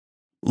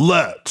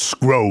Let's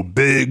Grow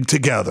Big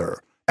Together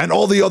and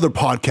all the other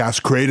podcasts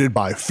created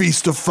by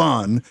Feast of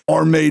Fun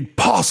are made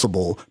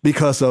possible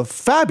because of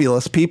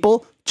fabulous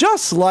people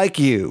just like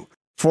you.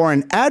 For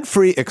an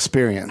ad-free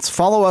experience,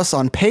 follow us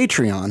on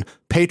Patreon,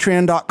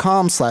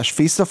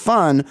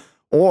 patreon.com/feastoffun,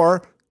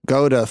 or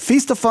go to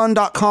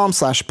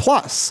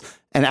feastoffun.com/plus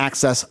and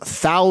access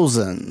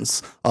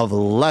thousands of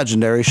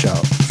legendary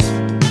shows.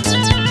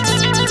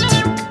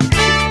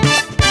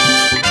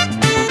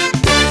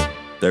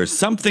 There's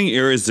something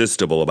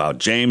irresistible about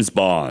James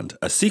Bond,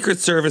 a Secret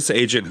Service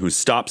agent who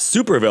stops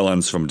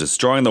supervillains from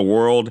destroying the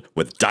world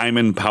with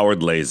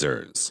diamond-powered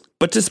lasers.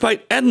 But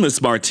despite endless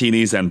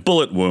martinis and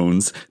bullet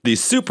wounds,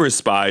 these super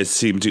spies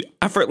seem to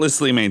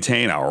effortlessly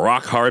maintain a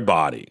rock-hard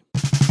body.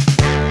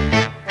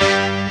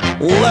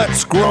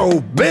 Let's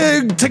Grow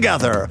Big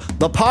Together,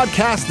 the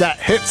podcast that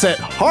hits it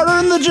harder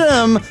in the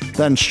gym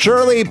than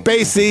Shirley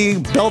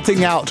Bassey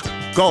belting out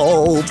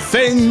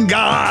Goldfinger.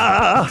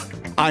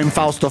 I'm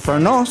Fausto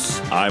Fernos.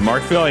 I'm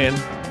Mark Fillion.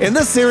 In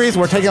this series,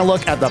 we're taking a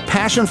look at the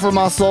passion for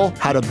muscle,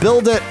 how to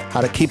build it,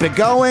 how to keep it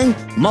going,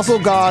 muscle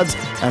gods,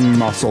 and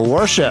muscle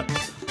worship.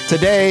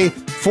 Today,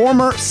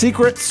 former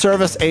Secret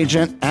Service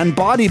agent and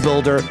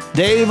bodybuilder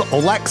Dave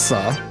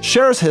Oleksa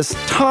shares his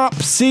top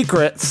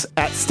secrets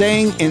at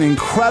staying in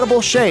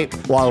incredible shape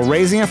while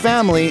raising a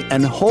family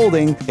and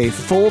holding a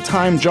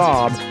full-time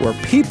job where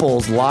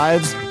people's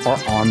lives are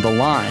on the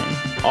line.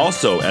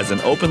 Also, as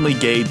an openly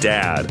gay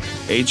dad,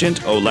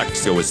 Agent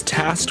Oleksa was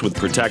tasked with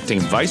protecting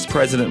Vice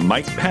President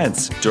Mike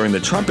Pence during the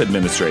Trump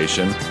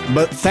administration.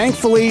 But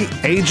thankfully,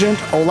 Agent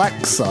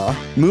Oleksa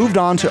moved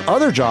on to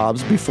other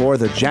jobs before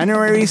the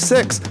January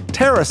 6th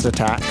terrorist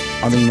attack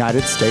on the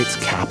United States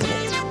Capitol.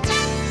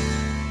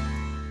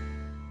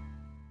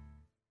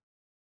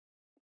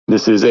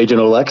 This is Agent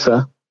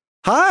Oleksa.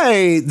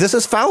 Hi, this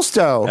is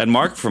Fausto. And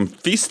Mark from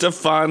Feast of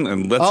Fun.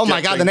 And oh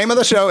my God, the name of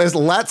the show is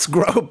Let's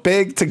Grow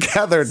Big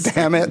Together,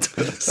 damn it.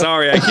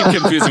 Sorry, I keep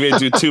confusing me. I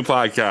do two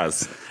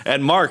podcasts.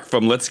 And Mark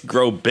from Let's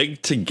Grow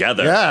Big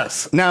Together.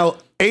 Yes. Now,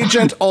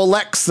 Agent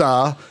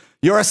Oleksa,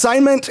 your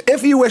assignment,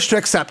 if you wish to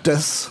accept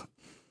this,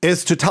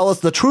 is to tell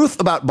us the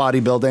truth about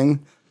bodybuilding,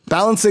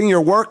 balancing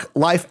your work,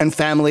 life, and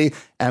family,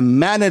 and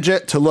manage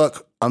it to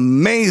look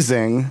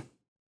amazing.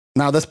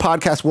 Now, this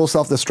podcast will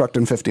self-destruct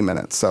in 50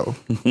 minutes, so.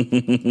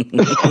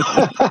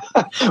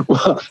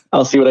 Well,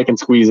 I'll see what I can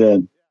squeeze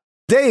in.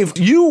 Dave,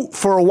 you,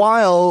 for a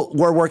while,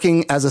 were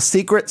working as a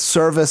Secret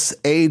Service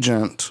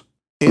agent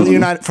in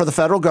the for the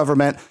federal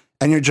government,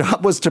 and your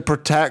job was to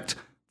protect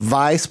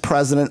Vice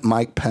President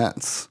Mike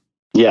Pence.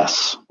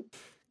 Yes.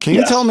 Can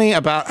you tell me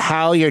about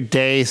how your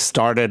day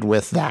started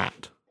with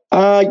that?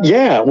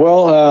 Yeah,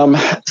 well,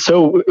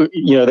 so,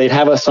 they'd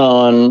have us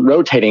on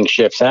rotating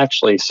shifts,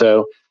 actually,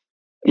 so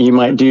you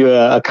might do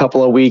a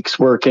couple of weeks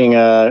working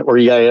where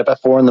you got to get up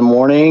at 4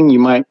 a.m. You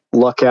might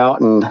luck out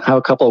and have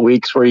a couple of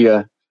weeks where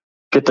you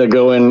get to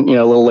go in,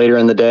 a little later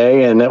in the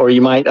day, or you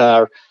might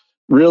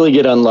really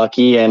get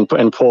unlucky and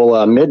pull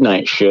a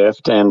midnight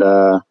shift and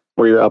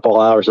where you're up all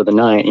hours of the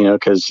night,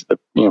 because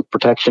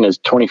protection is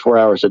 24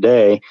 hours a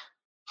day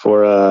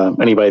for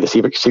anybody the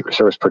Secret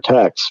Service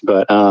protects.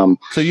 But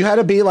so you had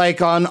to be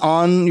like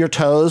on your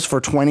toes for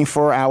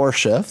 24-hour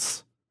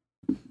shifts?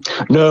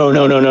 No.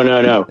 Yeah.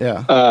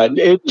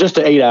 Just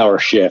an 8-hour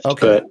shift.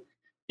 Okay. But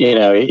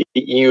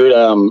you would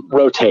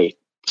rotate.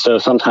 So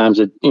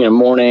sometimes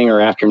morning or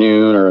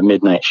afternoon or a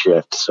midnight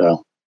shift.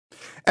 So.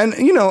 And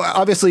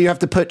obviously you have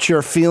to put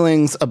your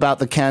feelings about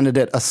the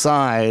candidate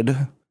aside.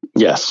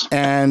 Yes.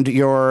 And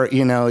your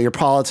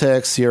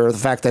politics, the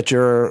fact that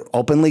you're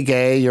openly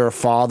gay, you're a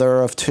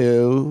father of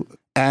 2,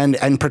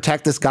 and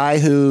protect this guy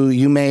who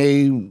you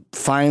may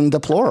find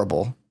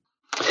deplorable.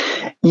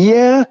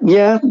 Yeah,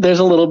 there's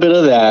a little bit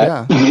of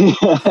that.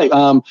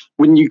 Yeah.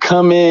 When you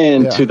come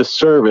in to the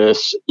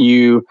service,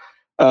 you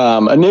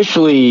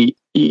initially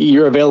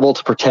you're available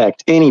to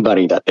protect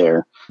anybody that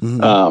they're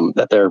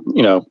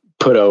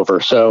put over.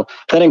 So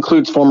that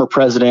includes former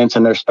presidents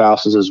and their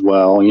spouses as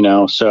well.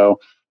 So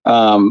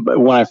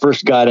when I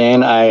first got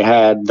in, I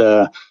had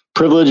the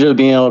privilege of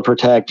being able to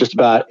protect just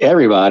about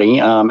everybody,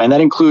 and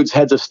that includes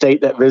heads of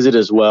state that visit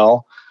as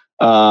well.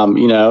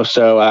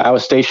 So I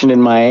was stationed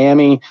in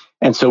Miami.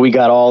 And so we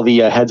got all the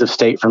heads of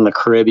state from the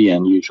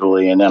Caribbean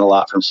usually, and then a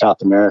lot from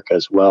South America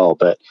as well.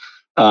 But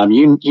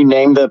you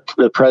name the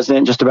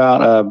president, just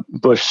about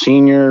Bush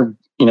Sr.,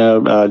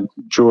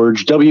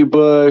 George W.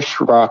 Bush,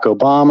 Barack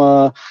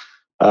Obama,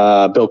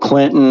 Bill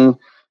Clinton,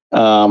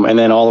 and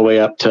then all the way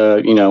up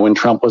to when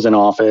Trump was in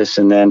office,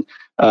 and then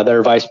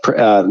their Vice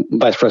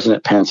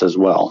President Pence as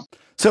well.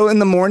 So in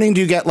the morning, do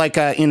you get like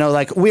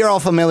we're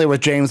all familiar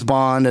with James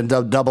Bond and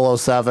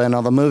 007,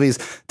 all the movies.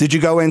 Did you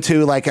go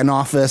into like an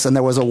office and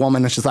there was a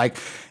woman and she's like,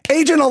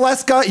 Agent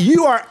Oleksa,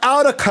 you are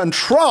out of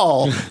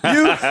control.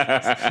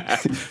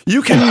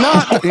 You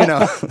cannot,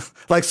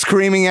 like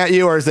screaming at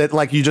you, or is it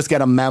like you just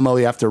get a memo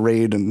you have to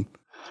read? And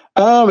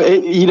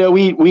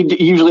we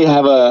usually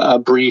have a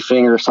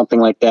briefing or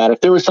something like that.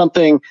 If there was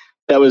something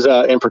that was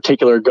in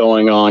particular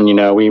going on,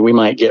 we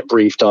might get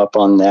briefed up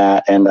on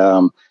that. And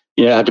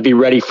you have to be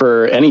ready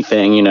for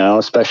anything,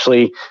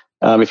 especially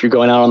if you're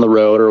going out on the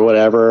road or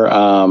whatever.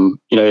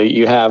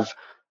 You have,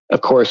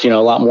 of course, a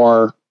lot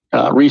more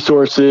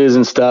resources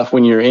and stuff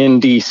when you're in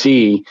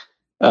DC,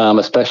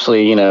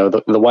 especially,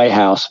 the White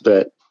House.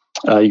 But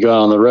you go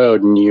out on the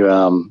road and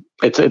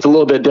it's a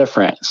little bit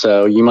different.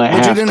 So you might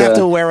you didn't have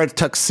to wear a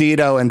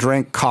tuxedo and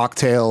drink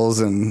cocktails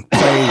and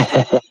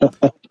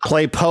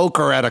play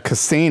poker at a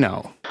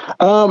casino.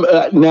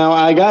 Now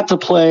I got to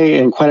play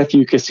in quite a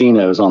few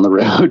casinos on the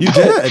road. You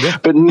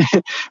did,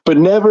 but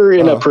never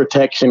in a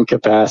protection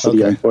capacity.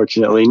 Okay.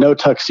 Unfortunately, no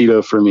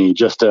tuxedo for me.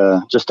 Just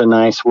a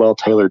nice,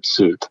 well-tailored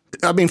suit.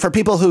 I mean, for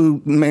people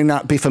who may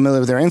not be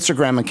familiar with their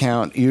Instagram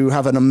account, you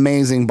have an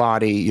amazing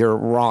body. You're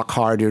rock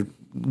hard. You're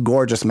a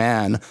gorgeous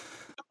man.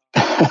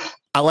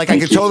 I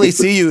could totally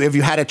see you if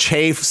you had to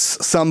chase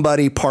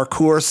somebody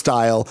parkour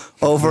style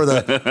over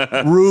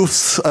the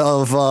roofs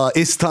of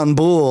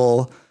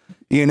Istanbul,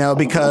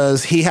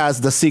 because he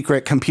has the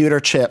secret computer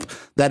chip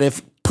that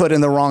if put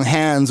in the wrong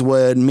hands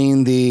would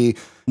mean the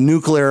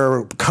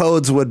nuclear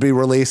codes would be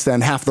released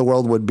and half the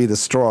world would be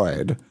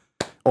destroyed.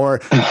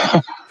 Or,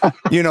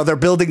 they're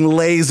building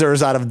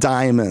lasers out of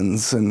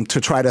diamonds and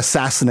to try to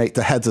assassinate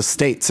the heads of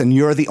states, and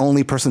you're the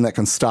only person that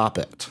can stop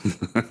it.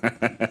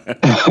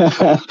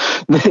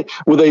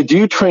 Well, they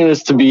do train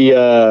us to be,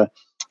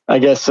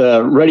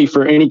 ready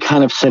for any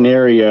kind of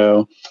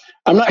scenario.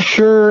 I'm not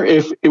sure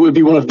if it would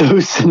be one of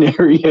those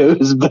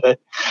scenarios, but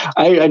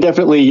I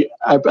definitely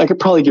could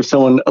probably give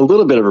someone a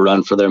little bit of a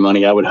run for their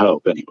money, I would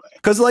hope, anyway.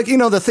 Because,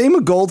 the theme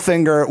of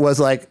Goldfinger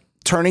was,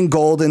 turning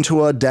gold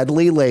into a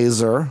deadly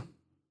laser.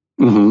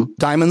 Mm-hmm.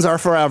 Diamonds are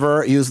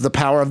forever. Use the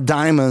power of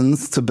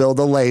diamonds to build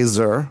a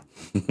laser.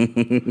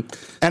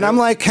 And I'm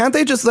like, can't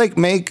they just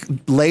make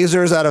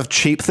lasers out of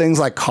cheap things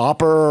like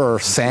copper or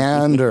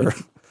sand or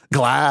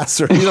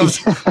glass or,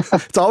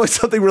 it's always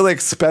something really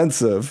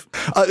expensive.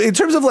 In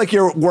terms of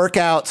your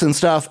workouts and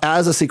stuff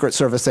as a Secret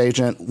Service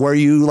agent, were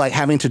you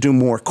having to do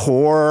more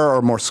core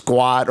or more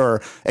squat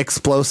or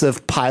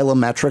explosive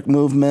plyometric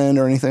movement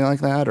or anything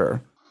like that?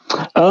 Or?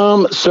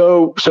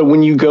 So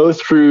when you go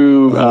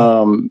through,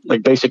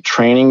 basic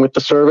training with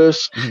the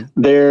service,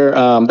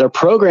 their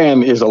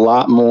program is a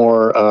lot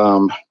more,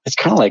 it's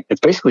kind of it's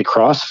basically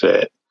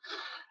CrossFit.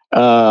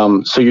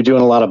 So you're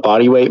doing a lot of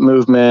body weight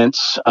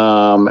movements,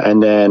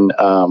 and then,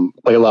 a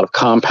lot of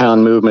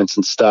compound movements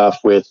and stuff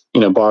with,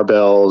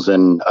 barbells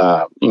and,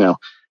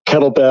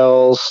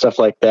 kettlebells, stuff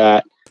like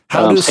that.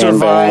 How to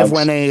survive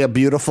when a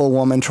beautiful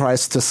woman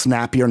tries to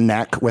snap your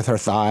neck with her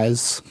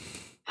thighs.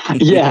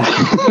 Yeah.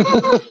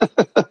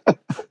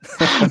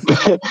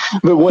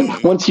 but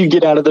once you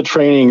get out of the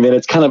training, then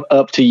it's kind of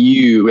up to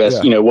you as,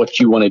 what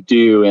you want to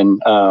do.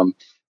 And,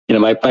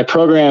 my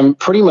program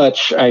pretty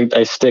much,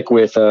 I stick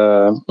with,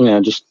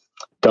 just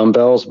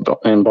dumbbells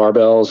and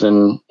barbells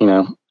and,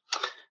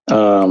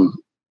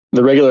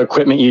 the regular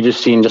equipment you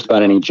just see in just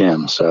about any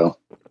gym. So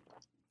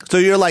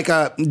you're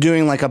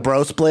doing a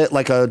bro split,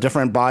 a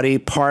different body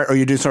part, or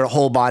you do sort of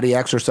whole body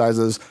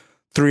exercises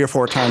 3 or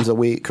 4 times a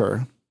week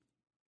or?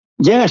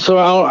 Yeah, so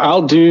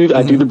I do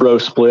the bro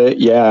split,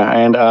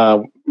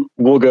 and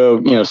we'll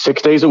go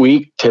 6 days a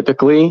week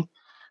typically,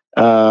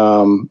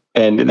 and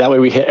that way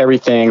we hit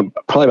everything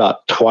probably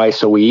about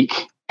twice a week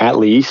at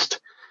least,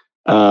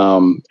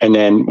 and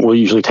then we'll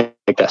usually take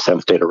that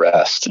 7th day to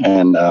rest,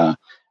 and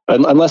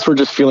unless we're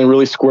just feeling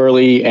really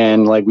squirrely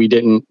and we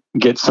didn't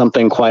get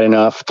something quite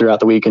enough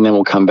throughout the week, and then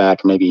we'll come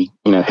back and maybe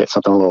hit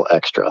something a little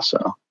extra.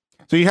 So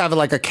you have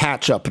a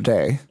catch up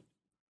day.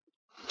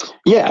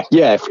 Yeah,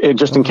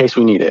 just in case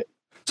we need it.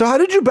 So how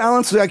did you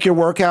balance your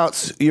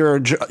workouts,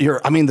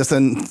 this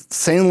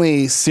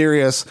insanely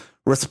serious,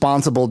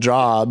 responsible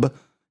job,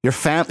 your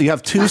family? You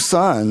have 2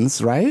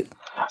 sons, right?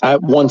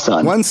 One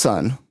son. One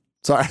son.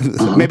 Sorry,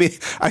 maybe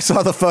I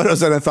saw the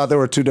photos and I thought there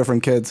were 2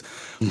 different kids.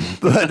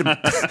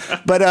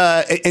 But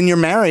and you're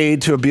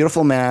married to a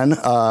beautiful man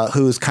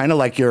who's kind of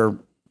like your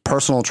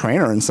personal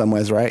trainer in some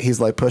ways, right?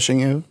 He's pushing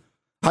you.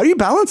 How are you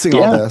balancing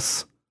all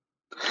this?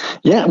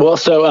 Yeah, well,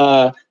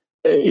 so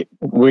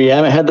we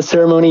haven't had the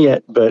ceremony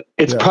yet, but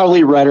it's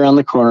probably right around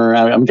the corner.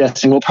 I'm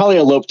guessing we'll probably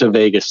elope to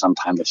Vegas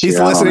sometime this year. He's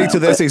listening to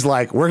this. He's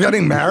like, we're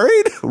getting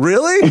married?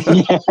 Really?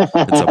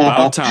 It's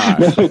about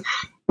time.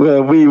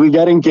 Well, we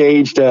got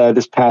engaged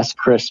this past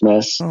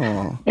Christmas.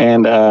 Oh.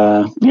 And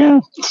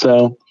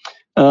so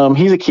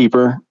he's a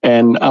keeper,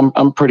 and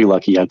I'm pretty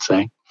lucky, I'd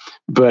say.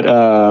 But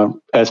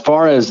as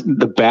far as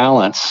the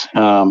balance,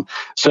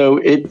 so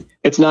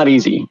it's not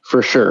easy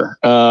for sure.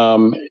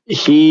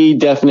 He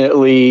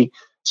definitely...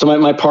 So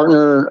my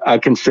partner, I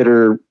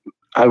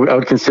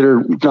would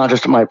consider not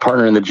just my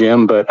partner in the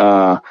gym,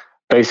 but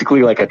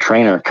basically like a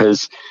trainer.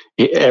 Because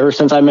ever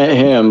since I met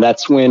him,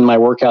 that's when my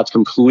workouts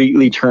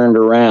completely turned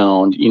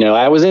around.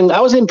 I was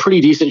in pretty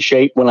decent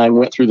shape when I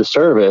went through the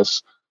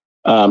service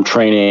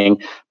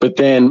training, but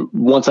then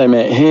once I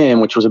met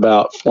him, which was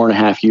about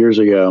 4.5 years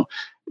ago,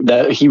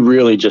 that he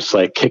really just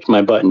like kicked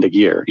my butt into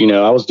gear. You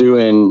know, I was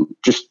doing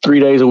just 3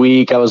 days a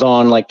week. I was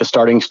on like the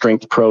starting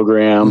strength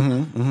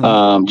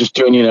program, just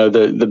doing, you know,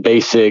 the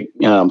basic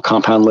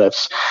compound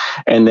lifts.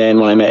 And then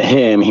when I met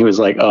him, he was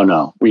like, oh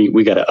no,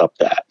 we got to up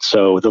that.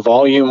 So the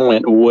volume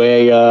went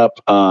way up.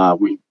 I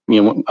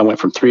went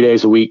from 3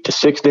 days a week to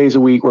 6 days a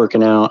week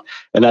working out.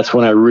 And that's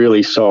when I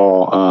really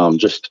saw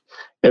just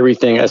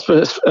everything as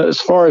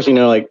far as, you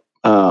know, like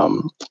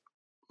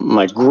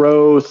my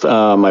growth,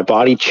 my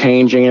body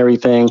changing,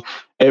 everything.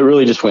 It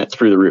really just went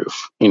through the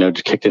roof, you know,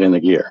 just kicked it in the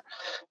gear.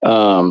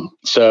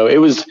 So it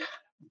was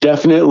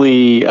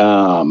definitely,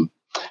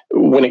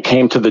 when it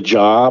came to the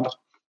job,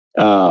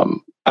 I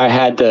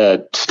had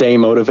to stay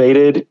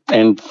motivated,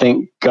 and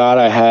thank God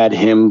I had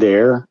him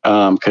there.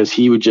 Cause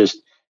he would just,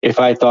 if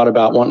I thought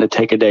about wanting to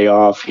take a day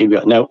off, he'd be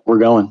like, no, we're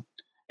going.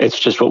 It's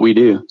just what we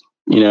do.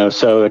 You know,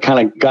 so it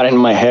kind of got in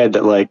my head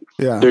that like,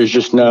 there's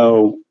just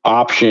no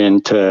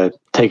option to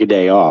take a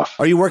day off.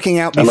 Are you working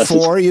out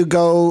before you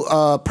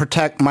go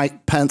protect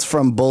Mike Pence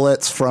from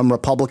bullets from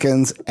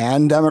Republicans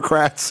and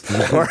Democrats?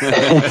 Or,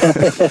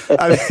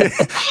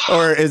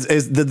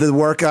 did the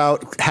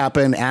workout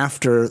happen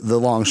after the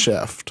long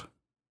shift?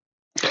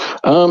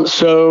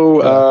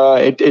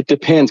 It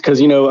depends,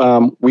 because, you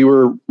know, we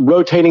were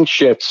rotating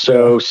shifts.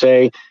 So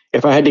say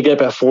if I had to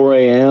get up at 4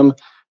 a.m.,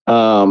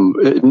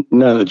 none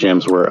of the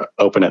gyms were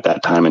open at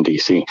that time in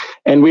DC,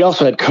 and we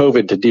also had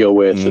COVID to deal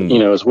with, you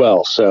know, as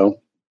well. So,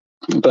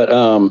 but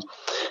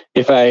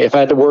if I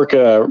had to work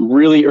a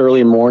really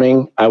early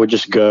morning, I would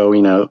just go,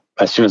 you know,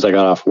 as soon as I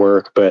got off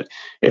work. But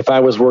if I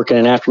was working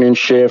an afternoon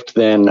shift,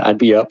 then I'd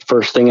be up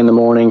first thing in the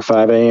morning,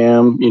 5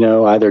 a.m., you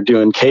know, either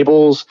doing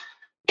cables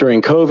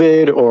during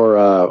COVID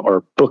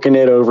or booking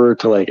it over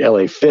to like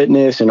LA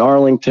Fitness in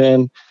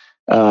Arlington.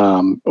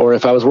 Or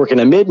if I was working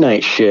a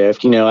midnight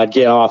shift, you know, I'd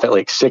get off at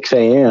like 6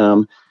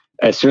 a.m.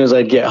 As soon as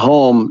I'd get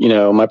home, you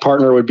know, my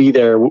partner would be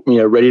there, you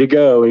know, ready to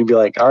go. He'd be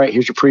like, all right,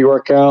 here's your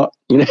pre-workout,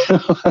 you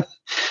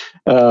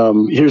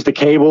know, here's the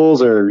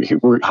cables, or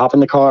we're hop in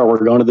the car,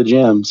 we're going to the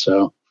gym.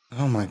 So.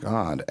 Oh my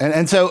God.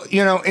 And so,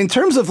 you know, in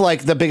terms of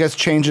like the biggest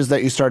changes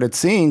that you started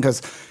seeing,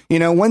 because, you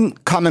know, one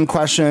common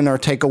question or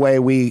takeaway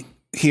we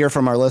hear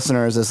from our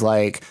listeners is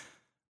like,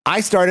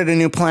 I started a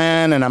new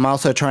plan and I'm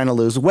also trying to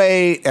lose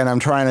weight and I'm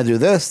trying to do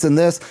this and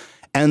this,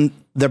 and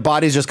their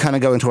bodies just kind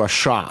of go into a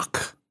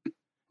shock.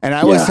 And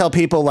I always tell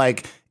people,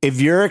 like, if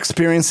you're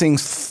experiencing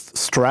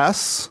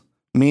stress,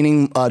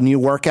 meaning a new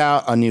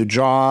workout, a new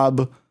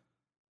job,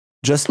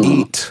 just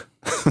eat.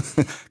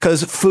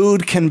 Because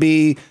food can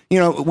be, you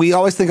know, we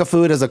always think of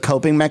food as a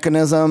coping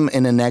mechanism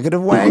in a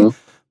negative way.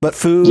 But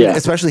food,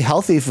 especially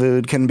healthy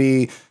food, can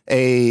be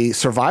a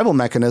survival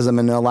mechanism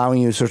in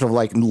allowing you sort of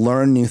like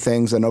learn new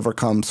things and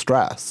overcome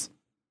stress.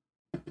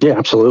 Yeah,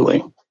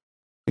 absolutely.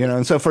 You know,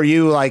 and so for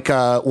you, like,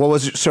 what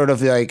was sort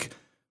of like,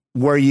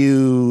 were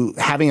you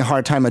having a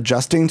hard time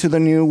adjusting to the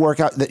new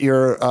workout that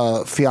your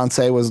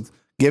fiance was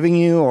giving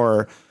you?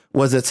 Or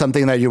was it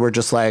something that you were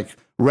just like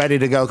ready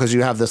to go because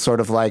you have this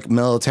sort of like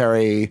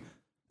military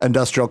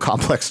industrial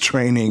complex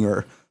training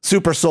or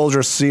super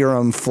soldier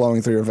serum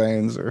flowing through your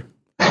veins? Or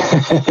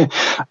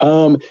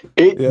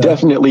it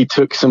definitely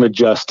took some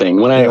adjusting.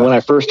 When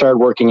I first started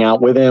working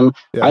out with him,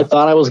 I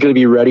thought I was going to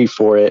be ready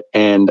for it,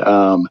 and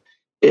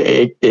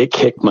it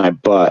kicked my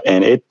butt,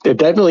 and it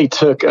definitely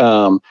took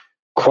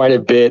quite a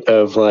bit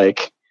of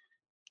like,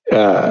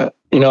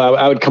 you know,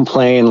 I would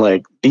complain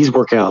like, these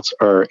workouts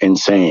are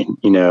insane,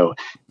 you know,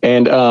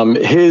 and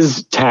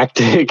his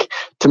tactic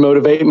to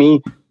motivate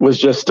me was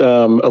just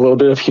a little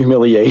bit of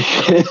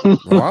humiliation.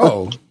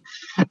 Wow.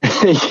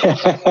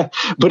 Yeah,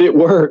 but it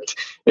worked.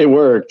 It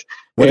worked.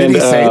 What did he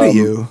say to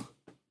you?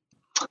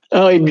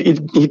 Oh,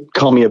 he'd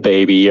call me a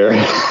baby, or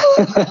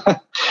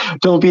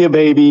don't be a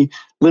baby,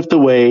 lift the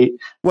weight.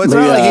 Well, it's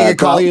not like he could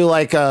call you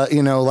like a,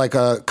 you know, like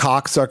a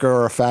cocksucker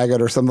or a faggot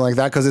or something like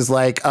that, because it's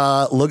like,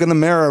 look in the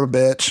mirror,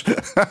 bitch.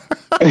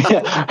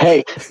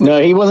 Hey,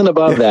 no, he wasn't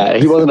above that.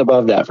 He wasn't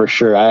above that for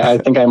sure. I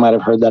think I might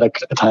have heard that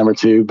a time or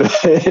two, but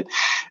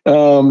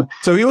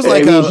so he was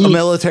like a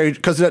military,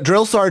 because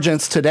drill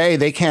sergeants today,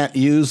 they can't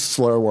use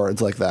slur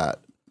words like that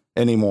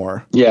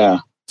anymore. Yeah.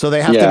 So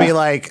they have to be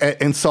like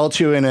insult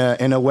you in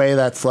a way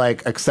that's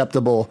like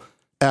acceptable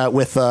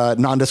with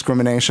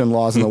non-discrimination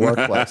laws in the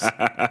workplace.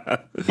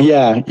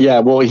 Yeah.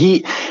 Well,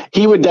 he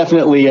would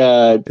definitely you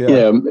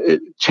know,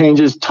 change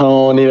his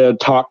tone, you know,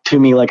 talk to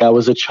me like I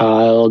was a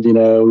child, you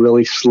know,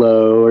 really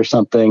slow or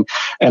something,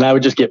 and I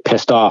would just get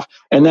pissed off,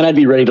 and then I'd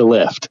be ready to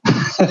lift.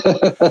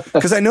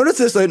 Because I noticed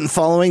this in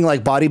following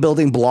like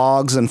bodybuilding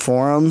blogs and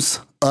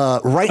forums.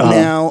 Right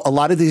now, a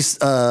lot of these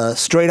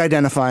straight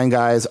identifying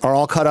guys are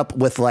all caught up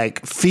with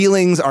like,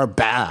 feelings are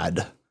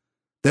bad.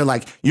 They're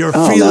like, your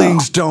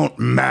feelings don't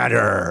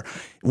matter.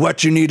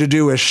 What you need to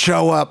do is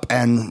show up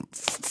and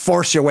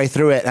force your way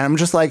through it. And I'm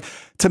just like,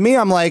 to me,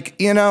 I'm like,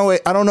 you know,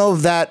 I don't know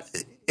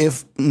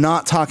if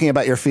not talking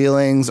about your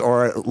feelings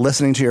or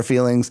listening to your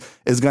feelings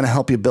is going to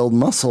help you build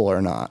muscle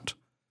or not.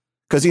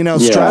 Because, you know,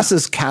 stress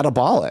is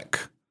catabolic.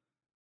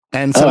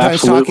 And sometimes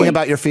absolutely. talking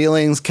about your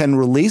feelings can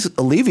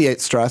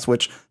alleviate stress,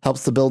 which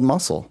helps to build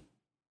muscle.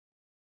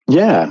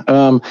 Yeah.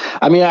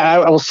 I mean,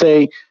 I will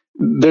say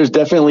there's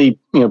definitely,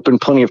 been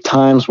plenty of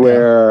times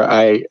where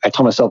I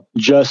told myself,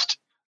 just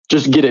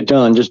get it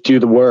done, just do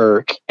the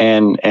work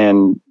and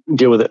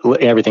deal with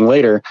everything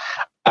later.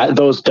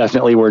 Those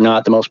definitely were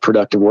not the most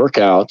productive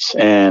workouts.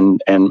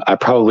 And I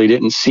probably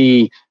didn't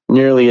see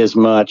nearly as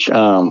much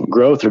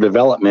growth or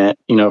development,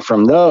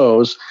 from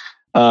those.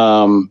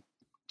 But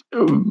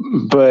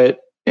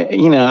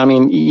I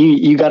mean,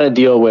 you got to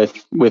deal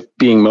with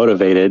being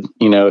motivated.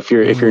 If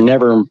you're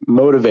never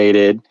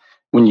motivated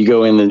when you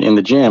go in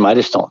the gym, I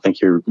just don't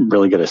think you're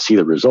really going to see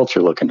the results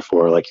you're looking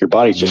for. Like your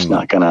body's just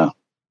not going to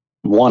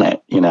want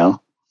it,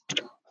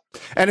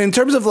 And in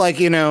terms of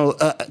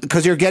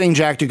because you're getting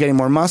jacked, you're getting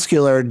more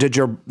muscular. Did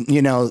your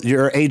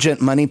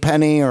agent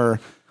Moneypenny or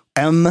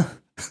M?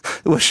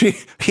 Was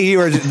he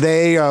or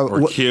they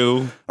or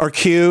Q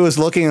is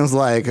looking and is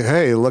like,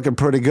 hey, looking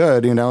pretty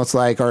good, it's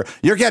like, or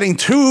you're getting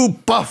too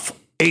buff,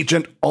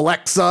 Agent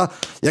Oleksa.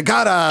 You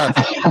gotta,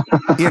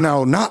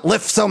 not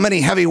lift so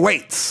many heavy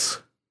weights.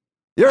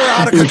 You're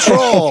out of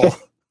control.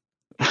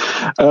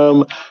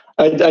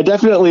 I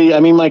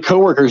definitely, my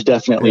coworkers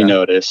definitely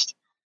noticed,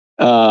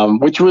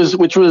 which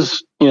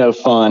was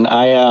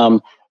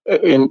fun.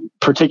 In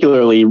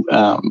particularly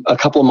a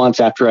couple of months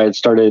after I had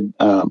started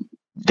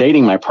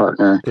dating my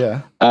partner,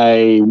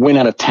 I went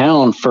out of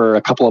town for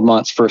a couple of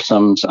months for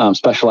some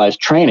specialized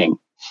training.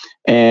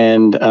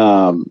 And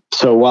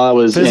so while I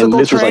was physical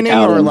this training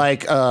was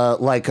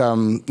like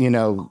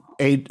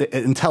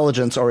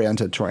intelligence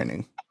oriented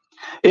training.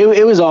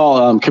 It was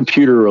all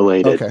computer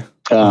related. Okay.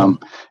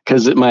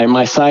 Because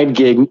my side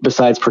gig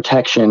besides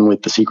protection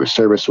with the Secret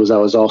Service was I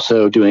was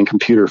also doing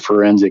computer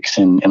forensics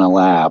in a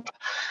lab.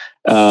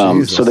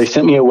 So they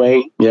sent me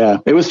away. Yeah,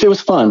 it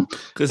was fun.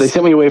 They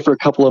sent me away for a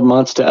couple of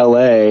months to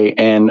LA.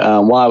 And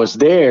while I was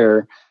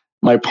there,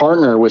 my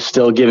partner was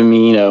still giving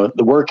me,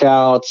 the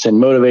workouts and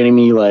motivating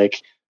me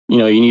like, you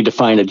need to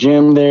find a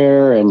gym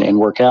there and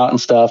work out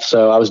and stuff.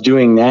 So I was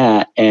doing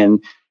that.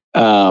 And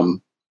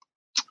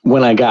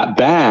when I got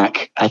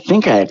back, I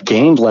think I had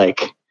gained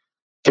like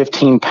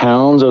 15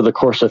 pounds over the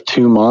course of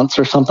 2 months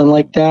or something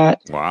like that.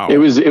 Wow. It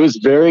was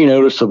very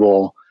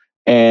noticeable.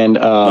 And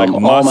like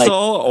muscle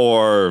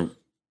or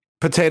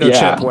potato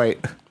chip weight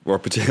or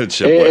potato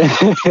chip weight.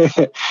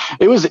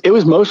 It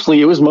was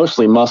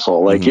mostly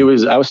muscle. Like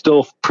I was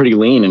still pretty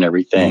lean and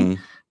everything.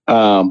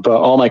 But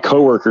all my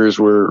coworkers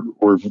were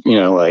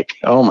like,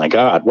 oh my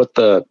God, what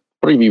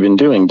have you been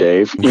doing,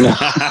 Dave?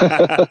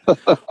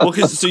 Well,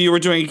 so you were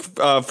doing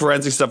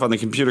forensic stuff on the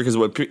computer, because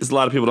what a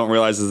lot of people don't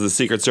realize is the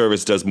Secret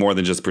Service does more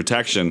than just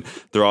protection.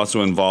 They're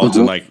also involved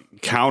in like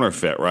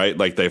counterfeit, right?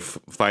 Like they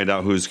find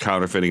out who's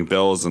counterfeiting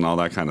bills and all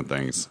that kind of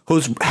things.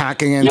 Who's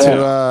hacking into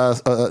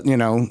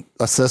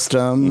a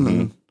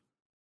system.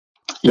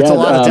 It's a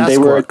lot of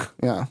desk work.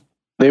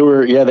 They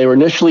were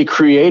initially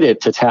created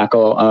to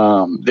tackle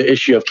the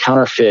issue of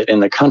counterfeit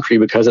in the country,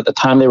 because at the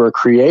time they were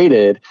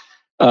created,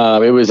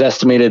 it was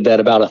estimated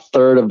that about a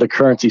third of the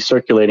currency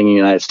circulating in the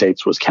United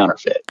States was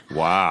counterfeit.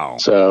 Wow.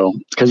 So,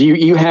 because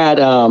you had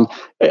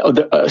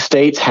the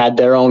states had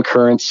their own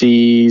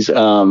currencies,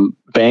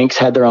 banks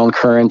had their own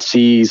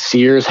currencies,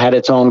 Sears had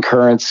its own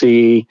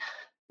currency,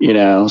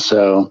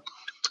 so,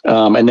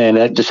 and then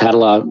that just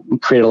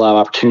created a lot of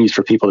opportunities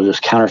for people to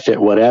just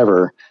counterfeit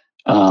whatever,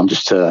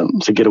 just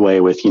to get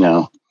away with,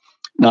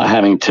 not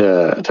having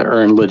to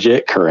earn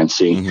legit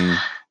currency.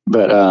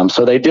 But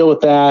so they deal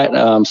with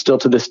that still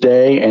to this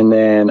day. And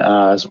then,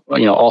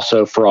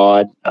 also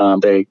fraud.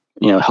 They,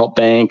 help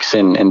banks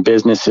and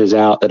businesses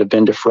out that have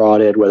been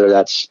defrauded, whether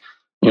that's,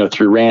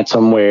 through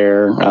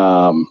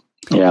ransomware,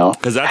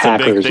 because that's a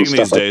big thing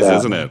these days,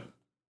 isn't it?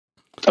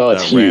 Oh,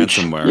 it's huge.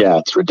 Ransomware. Yeah,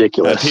 it's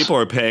ridiculous. People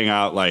are paying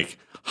out like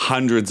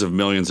hundreds of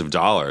millions of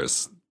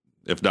dollars,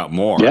 if not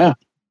more. Yeah.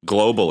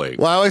 Globally.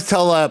 Well, I always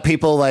tell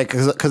people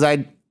because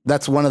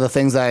that's one of the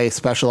things I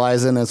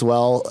specialize in as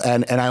well.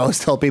 And I always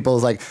tell people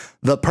is like,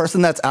 the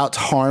person that's out to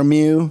harm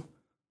you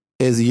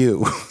is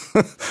you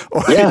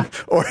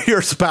or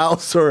your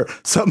spouse or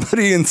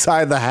somebody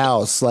inside the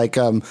house. Like,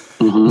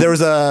 there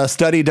was a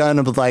study done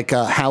of like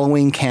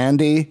Halloween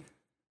candy,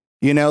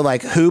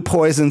 like who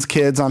poisons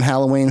kids on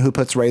Halloween, who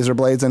puts razor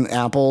blades in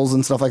apples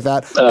and stuff like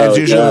that. It's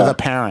usually the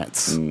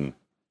parents.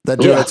 That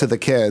do it to the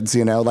kids,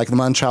 like the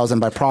Munchausen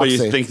by proxy.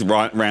 But you think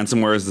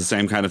ransomware is the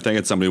same kind of thing?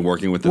 It's somebody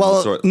working with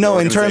no,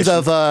 in terms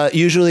of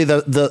usually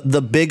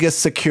the biggest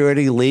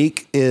security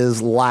leak is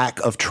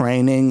lack of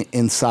training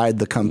inside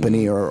the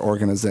company or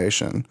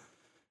organization.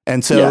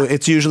 And so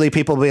it's usually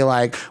people be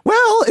like,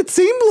 well, it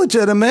seemed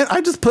legitimate.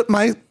 I just put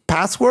my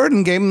password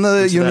and gave them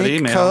the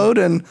unique code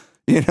and,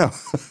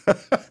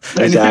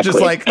 and you're just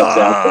like,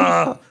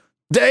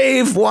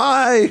 Dave,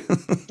 why?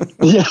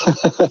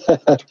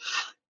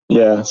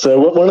 Yeah.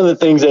 So one of the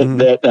things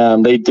that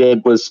they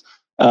did was,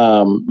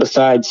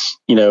 besides,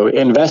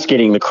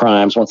 investigating the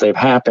crimes once they've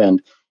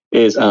happened,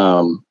 is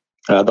they'll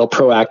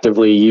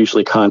proactively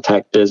usually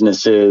contact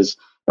businesses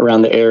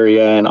around the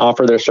area and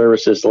offer their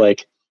services,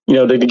 like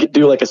they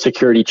do like a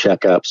security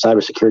checkup,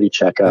 cybersecurity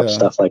checkup,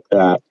 stuff like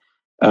that.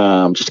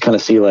 Just kind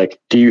of see like,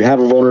 do you have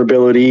a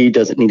vulnerability?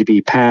 Does it need to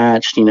be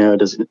patched?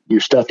 Does your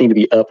stuff need to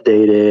be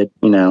updated?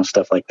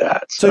 Stuff like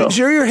that. So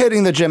you're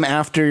hitting the gym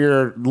after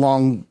your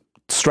long,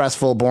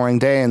 stressful, boring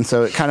day. And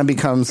so it kind of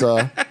becomes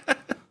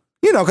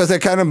because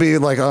it kind of be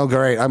like, oh,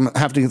 great, I'm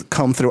have to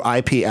comb through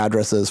IP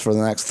addresses for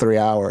the next 3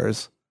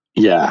 hours.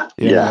 Yeah.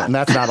 And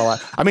that's not a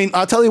lot. I mean,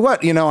 I'll tell you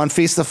what, on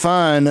Feast of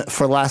Fun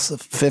for the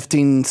last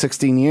 15,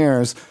 16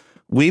 years,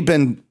 we've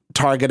been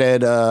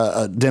targeted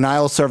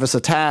denial of service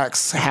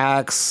attacks,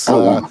 hacks,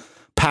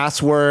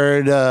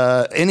 password,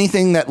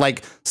 anything that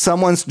like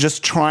someone's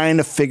just trying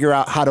to figure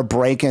out how to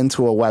break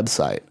into a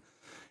website.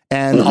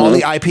 And all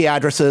the IP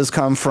addresses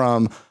come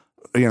from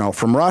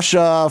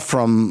Russia,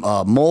 from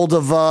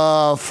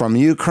Moldova, from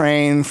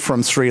Ukraine,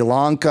 from Sri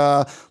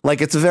Lanka.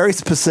 Like it's a very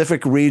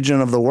specific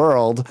region of the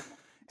world.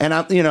 And,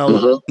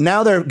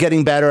 now they're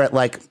getting better at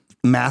like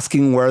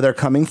masking where they're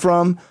coming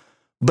from.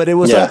 But it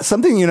was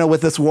something,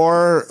 with this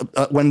war,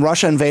 when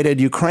Russia invaded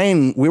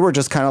Ukraine, we were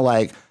just kind of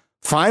like,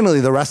 finally,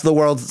 the rest of the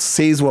world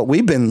sees what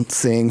we've been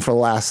seeing for the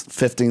last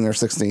 15 or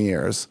 16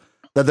 years,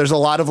 that there's a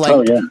lot of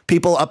like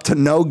people up to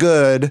no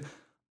good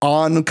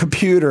on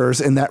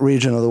computers in that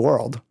region of the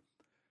world.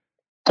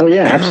 Oh,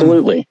 yeah,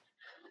 absolutely.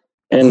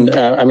 And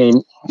I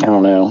mean, I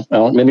don't know.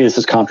 Maybe this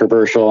is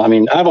controversial. I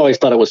mean, I've always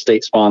thought it was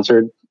state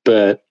sponsored,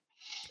 but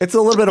it's a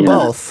little bit of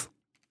both.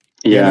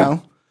 Yeah.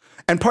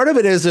 And part of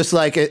it is just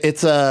like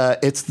it's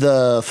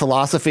the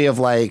philosophy of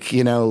like,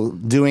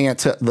 doing it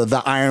to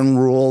the iron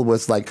rule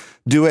was like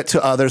do it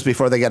to others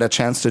before they get a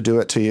chance to do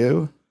it to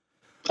you.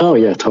 Oh,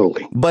 yeah,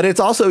 totally. But it's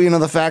also,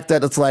 the fact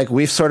that it's like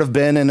we've sort of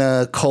been in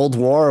a Cold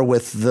War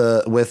with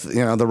the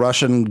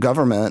Russian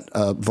government,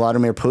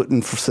 Vladimir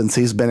Putin, since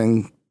he's been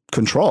in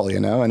control,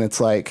 and it's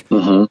like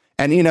and,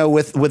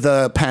 with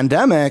the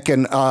pandemic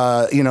and,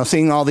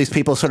 seeing all these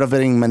people sort of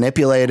being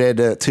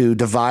manipulated to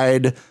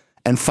divide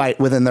and fight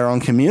within their own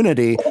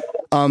community.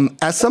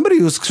 As somebody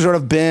who's sort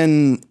of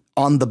been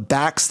on the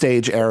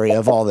backstage area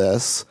of all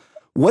this,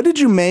 what did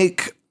you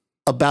make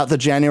about the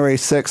January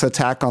 6th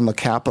attack on the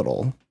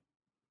Capitol?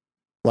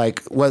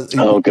 Like,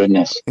 oh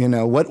goodness,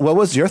 what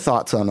was your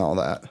thoughts on all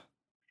that?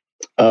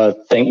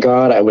 Thank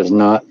God I was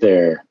not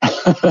there.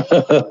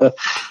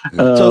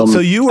 So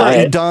you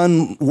were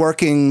done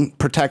working,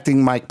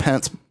 protecting Mike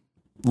Pence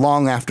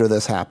long after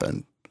this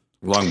happened.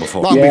 Long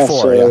before.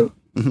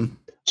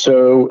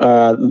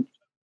 So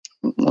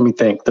let me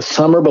think. The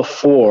summer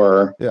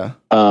before,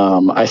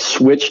 I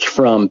switched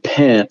from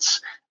Pence.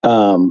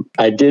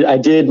 I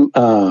did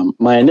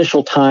my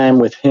initial time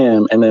with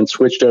him, and then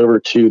switched over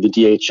to the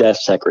DHS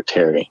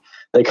secretary.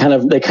 They kind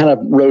of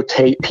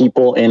rotate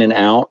people in and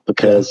out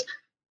because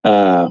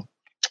the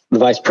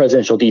vice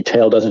presidential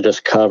detail doesn't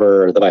just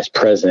cover the vice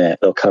president;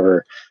 they'll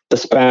cover the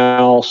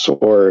spouse,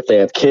 or if they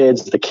have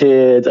kids, the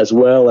kids, as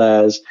well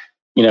as.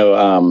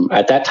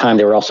 At that time,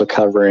 they were also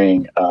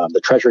covering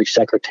the Treasury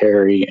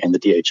Secretary and the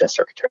DHS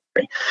Secretary.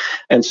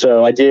 And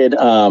so I did,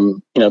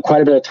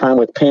 quite a bit of time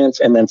with Pence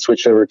and then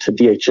switched over to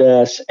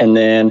DHS. And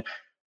then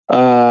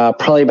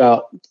probably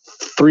about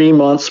 3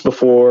 months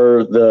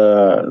before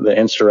the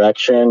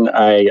insurrection,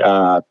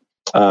 I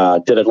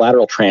did a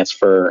lateral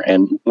transfer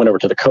and went over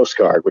to the Coast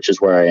Guard, which is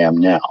where I am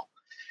now.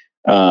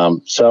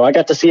 So I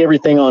got to see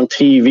everything on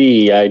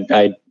TV.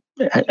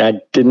 I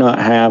did not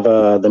have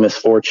the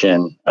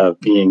misfortune of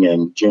being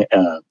in. Do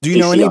you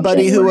know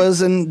anybody who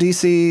was in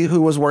DC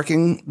who was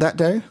working that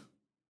day?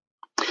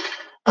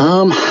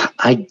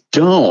 I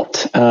don't.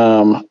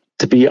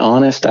 To be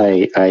honest,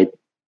 I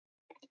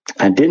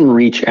didn't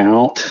reach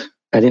out.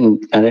 I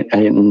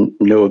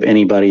didn't know of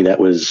anybody that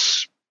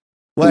was.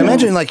 Well, I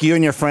imagine like you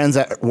and your friends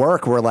at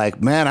work were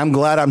like, "Man, I'm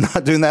glad I'm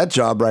not doing that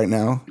job right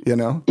now."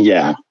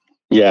 Yeah,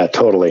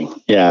 totally.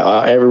 Yeah,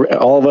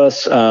 all of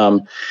us.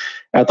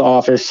 At the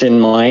office in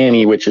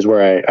Miami, which is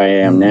where I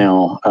am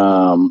now,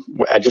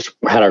 I just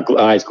had our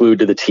eyes glued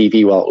to the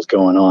TV while it was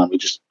going on. We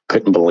just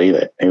couldn't believe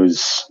it. It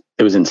was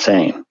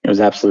insane. It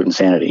was absolute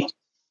insanity.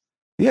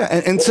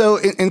 Yeah, and so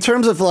in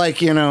terms of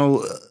like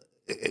your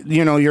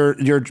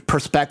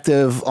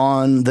perspective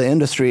on the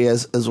industry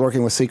as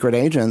working with secret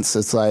agents,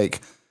 it's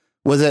like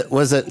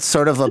was it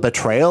sort of a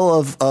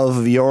betrayal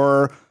of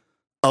your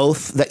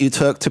oath that you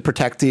took to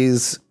protect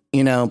these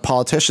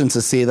politicians,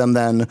 to see them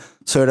then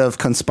sort of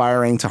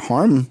conspiring to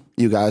harm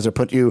you guys or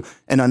put you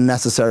in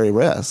unnecessary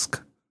risk?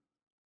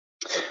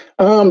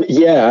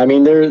 Yeah, I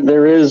mean,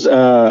 there is,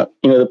 the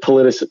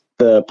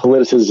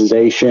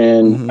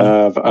politicization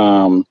of,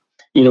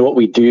 what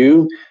we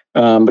do,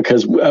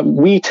 because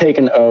we take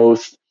an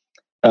oath,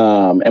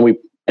 and we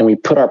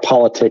put our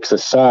politics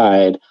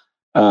aside,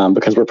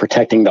 because we're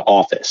protecting the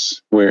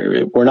office.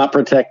 We're not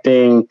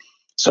protecting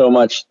so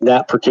much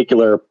that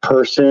particular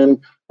person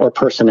or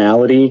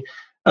personality.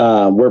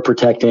 We're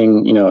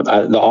protecting,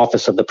 the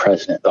office of the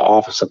president, the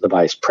office of the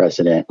vice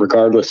president,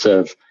 regardless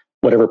of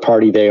whatever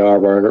party they are,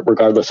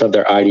 regardless of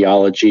their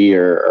ideology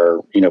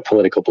or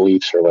political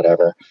beliefs or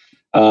whatever.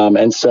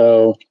 And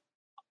so,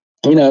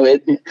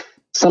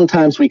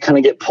 sometimes we kind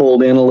of get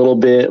pulled in a little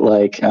bit,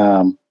 like,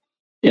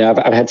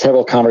 I've had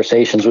several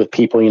conversations with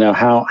people,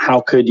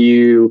 how could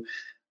you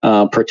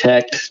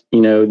protect,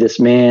 this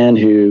man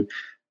who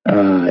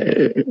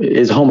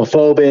is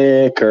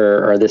homophobic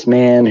or this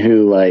man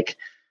who like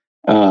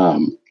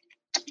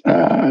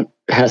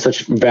has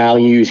such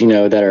values,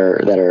 that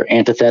are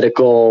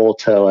antithetical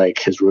to like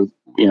his,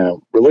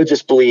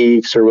 religious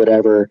beliefs or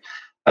whatever.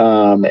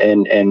 To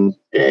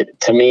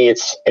me,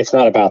 it's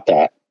not about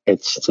that.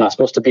 It's not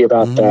supposed to be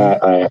about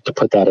that. I have to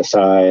put that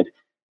aside,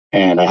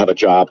 and I have a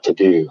job to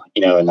do,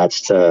 and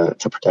that's to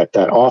protect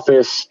that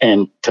office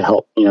and to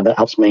help, that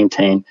helps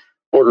maintain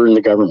order in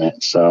the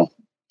government. So.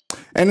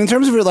 And in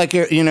terms of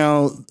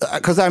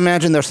because I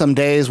imagine there's some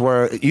days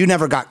where you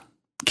never got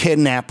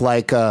kidnapped,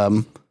 like,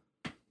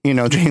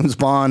 James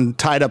Bond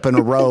tied up in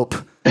a rope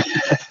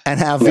and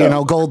have,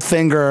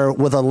 Goldfinger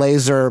with a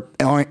laser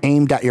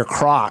aimed at your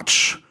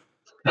crotch.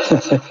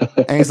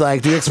 And he's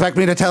like, do you expect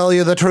me to tell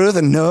you the truth?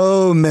 And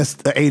no,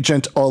 Mr.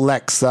 Agent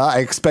Oleksa, I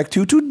expect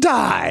you to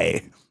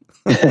die.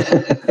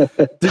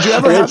 Did you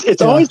ever have...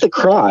 It's always the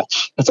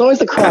crotch. It's always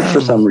the crotch for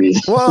some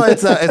reason. Well,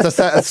 it's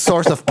a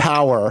source of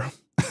power.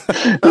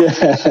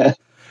 Yeah.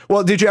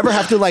 Well, did you ever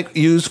have to like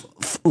use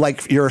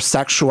like your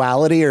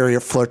sexuality or your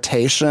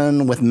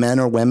flirtation with men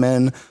or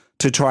women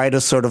to try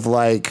to sort of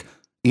like,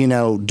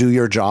 do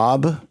your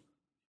job?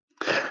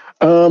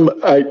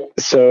 I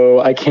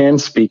can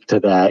speak to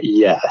that.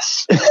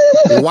 Yes.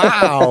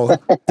 Wow.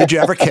 Did you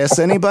ever kiss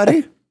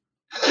anybody?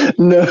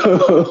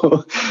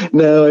 No,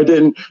 I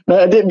didn't.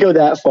 I didn't go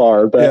that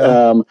far, but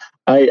yeah.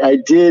 I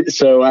did.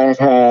 So I've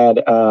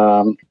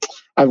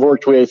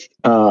worked with,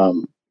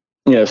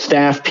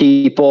 staff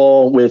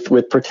people with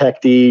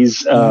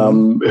protectees,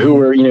 who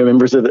were,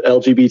 members of the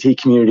LGBT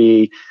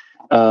community,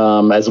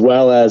 as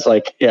well as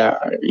like,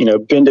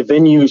 been to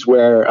venues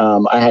where,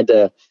 I had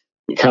to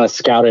kind of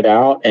scout it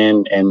out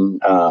and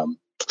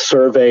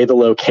survey the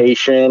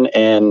location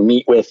and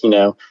meet with,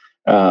 there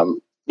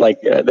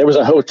was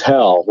a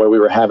hotel where we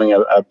were having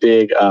a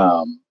big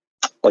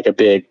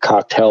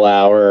cocktail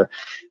hour,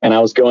 and I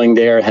was going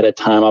there ahead of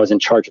time. I was in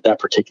charge of that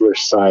particular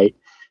site.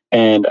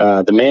 And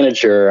the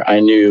manager I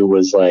knew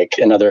was like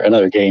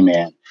another gay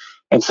man.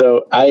 And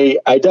so I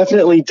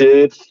definitely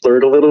did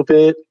flirt a little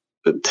bit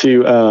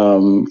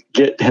to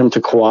get him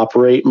to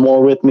cooperate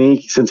more with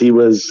me, since he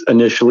was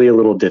initially a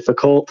little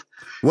difficult.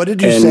 What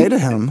did you say to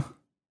him?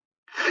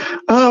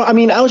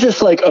 I was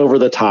just like over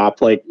the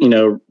top, like,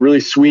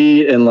 really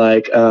sweet. And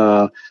like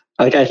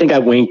I think I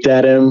winked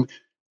at him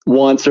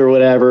once or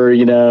whatever,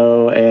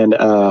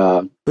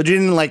 but you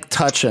didn't like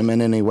touch him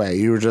in any way.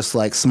 You were just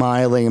like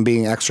smiling and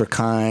being extra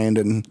kind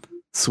and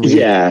sweet.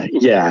 Yeah.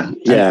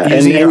 And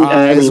using your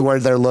eyes where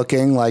they're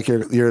looking, like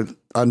you're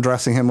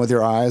undressing him with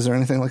your eyes or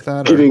anything like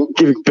that. Giving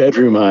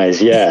bedroom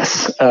eyes.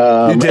 Yes.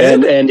 You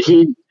did? And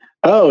he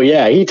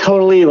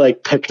totally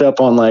like picked up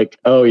on like,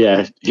 oh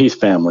yeah, he's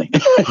family.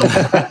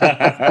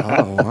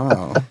 Oh,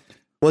 wow.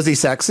 Was he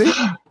sexy?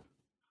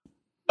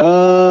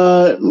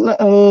 Not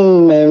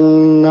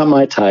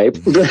my type.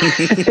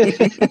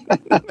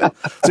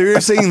 So you're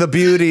seeing the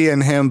beauty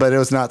in him, but it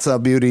was not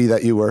some beauty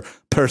that you were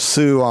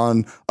pursue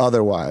on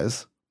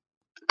otherwise.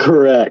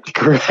 Correct.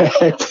 Are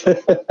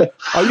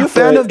you a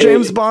fan of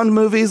James Bond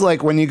movies?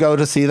 Like when you go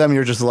to see them,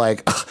 you're just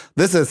like,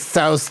 this is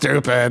so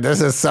stupid.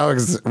 This is so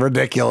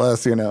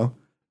ridiculous, Oh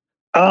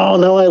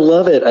no, I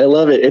love it.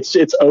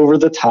 It's over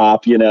the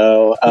top, and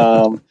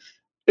over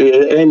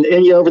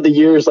the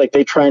years, like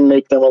they try and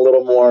make them a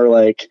little more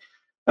like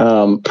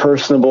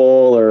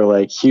personable or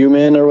like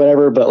human or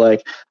whatever. But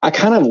like, I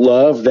kind of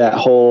love that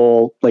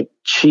whole like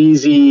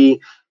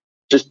cheesy,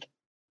 just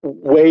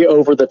way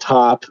over the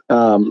top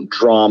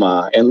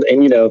drama. And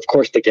of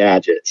course the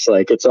gadgets,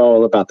 like it's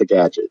all about the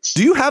gadgets.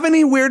 Do you have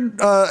any weird,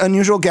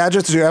 unusual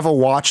gadgets? Do you have a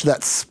watch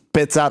that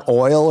spits out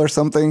oil or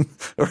something?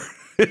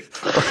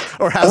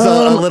 or has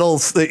a little,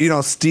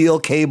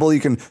 steel cable you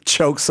can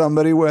choke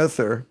somebody with,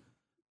 or?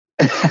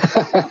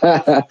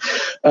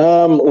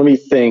 Let me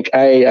think.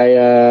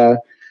 I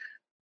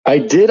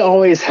did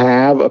always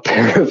have a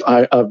pair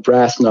of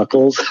brass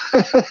knuckles.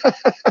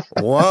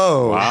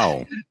 Whoa!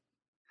 Wow.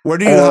 Where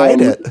do you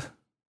hide it?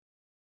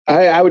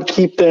 I would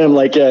keep them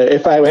like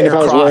if I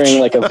was wearing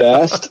like a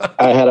vest,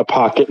 I had a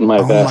pocket in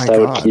my vest. I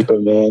would keep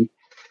them in.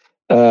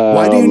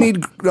 Why do you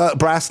need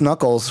brass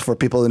knuckles for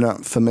people who are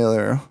not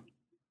familiar?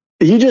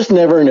 You just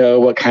never know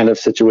what kind of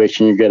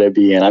situation you're going to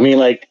be in. I mean,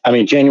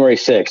 January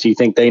 6th, you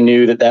think they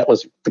knew that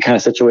was the kind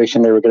of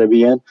situation they were going to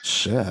be in?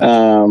 Shit.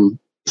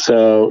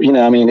 So,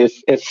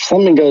 if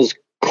something goes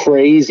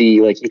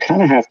crazy, like you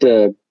kind of have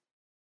to,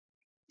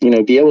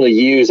 be able to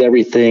use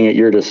everything at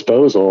your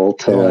disposal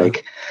to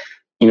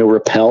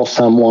repel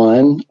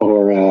someone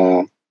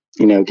or,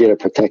 get a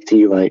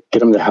protectee, like get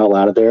them the hell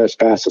out of there as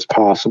fast as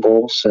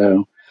possible.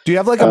 So do you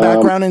have like a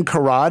background in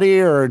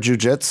karate or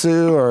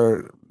jujitsu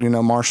or,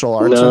 martial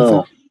arts?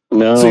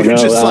 No. So you're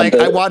just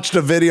I watched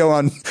a video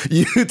on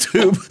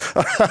YouTube.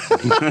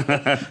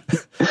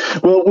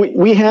 Well,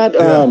 we had,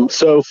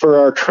 so for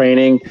our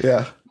training,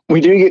 We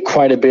do get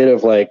quite a bit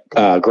of like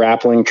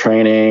grappling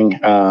training,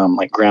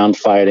 like ground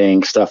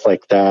fighting, stuff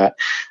like that.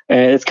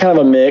 And it's kind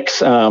of a mix.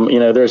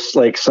 There's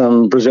like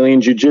some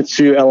Brazilian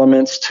jiu-jitsu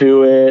elements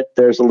to it.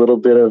 There's a little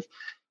bit of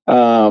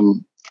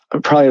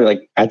probably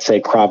like I'd say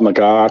Krav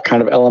Maga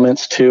kind of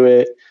elements to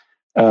it.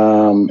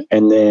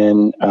 And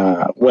then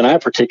when I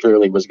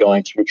particularly was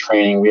going through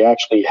training, we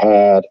actually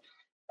had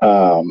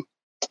a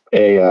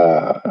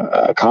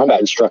combat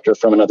instructor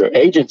from another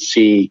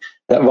agency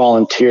that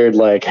volunteered,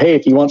 like, hey,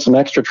 if you want some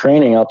extra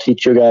training, I'll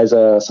teach you guys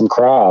some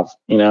Krav,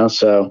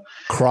 so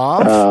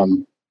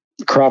Krav?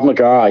 Krav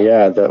Maga,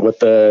 yeah, what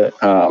the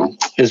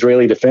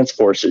Israeli Defense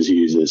Forces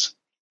uses.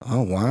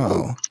 Oh,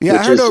 wow. Yeah,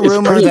 I heard a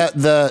rumor that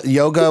the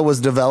yoga was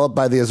developed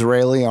by the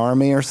Israeli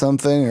army or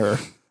something, or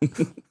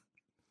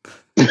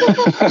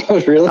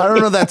really? I don't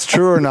know if that's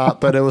true or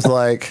not, but it was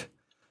like,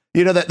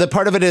 that the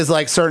part of it is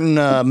like certain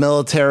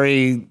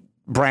military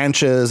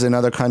branches in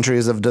other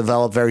countries have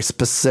developed very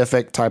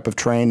specific type of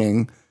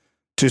training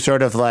to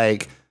sort of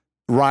like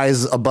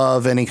rise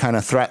above any kind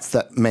of threats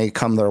that may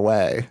come their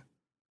way.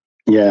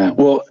 Yeah,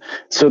 well,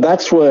 so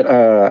that's what,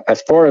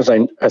 as far as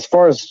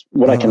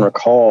what I can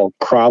recall,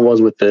 Krav was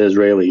with the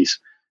Israelis,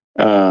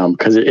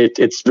 because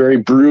it's very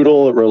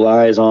brutal. It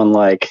relies on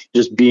like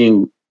just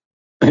being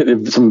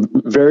some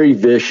very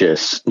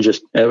vicious,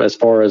 just as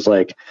far as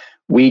like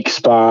weak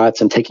spots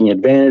and taking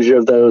advantage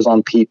of those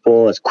on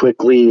people as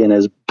quickly and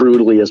as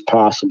brutally as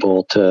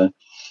possible to,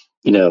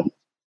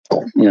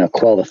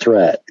 quell the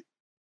threat.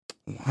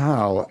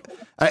 Wow.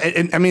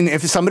 I mean,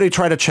 if somebody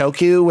tried to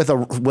choke you with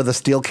a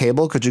steel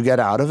cable, could you get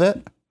out of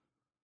it?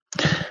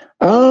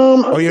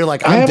 Or you're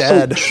like, I'm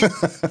dead.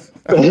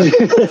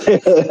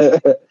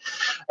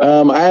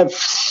 I have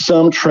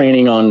some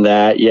training on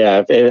that.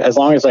 Yeah. As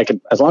long as I could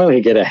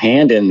get a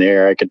hand in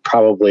there, I could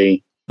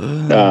probably,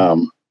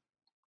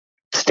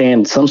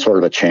 stand some sort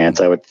of a chance,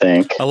 I would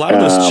think. A lot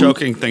of those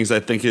choking things, I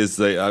think, is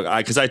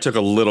because I took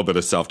a little bit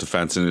of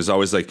self-defense, and it's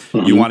always like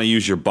you want to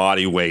use your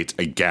body weight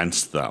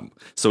against them.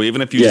 So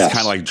even if you just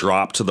kind of like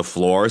drop to the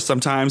floor,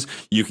 sometimes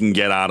you can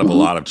get out of a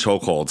lot of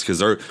chokeholds because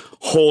they're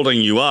holding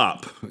you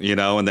up,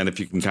 and then if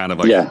you can kind of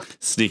like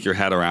sneak your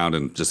head around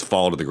and just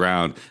fall to the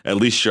ground, at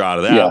least you're out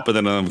of that. Yeah. But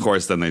then, of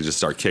course, then they just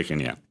start kicking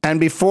you. And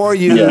before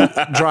you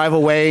drive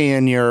away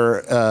in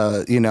your,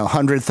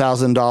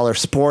 $100,000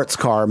 sports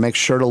car, make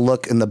sure to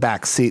look in the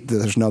back seat that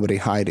there's nobody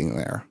hiding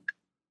there.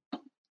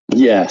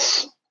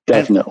 Yes,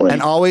 definitely.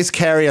 And always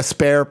carry a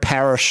spare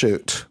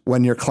parachute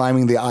when you're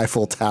climbing the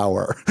Eiffel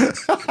Tower. In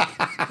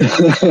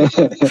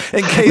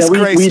case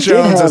Grace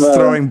Jones is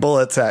throwing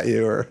bullets at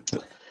you.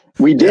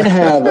 We did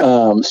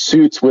have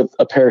suits with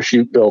a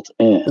parachute built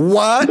in.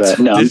 What? But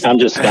no, I'm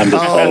just.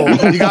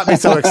 Oh, you got me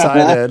so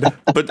excited.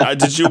 But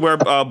did you wear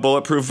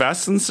bulletproof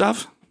vests and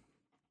stuff?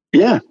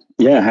 Yeah,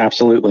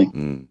 absolutely.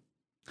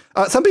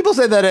 Some people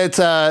say that it's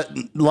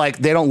like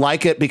they don't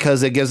like it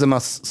because it gives them a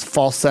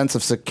false sense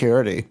of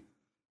security.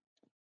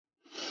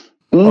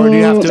 Or do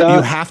you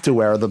have to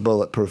wear the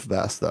bulletproof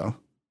vest though?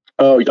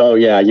 Oh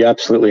yeah, you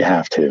absolutely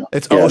have to.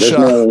 It's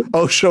OSHA.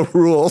 OSHA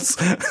rules.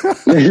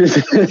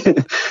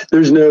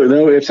 There's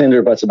no ifs, ands,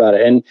 or buts about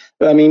it. And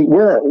I mean,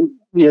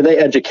 they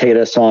educate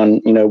us on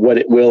what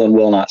it will and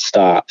will not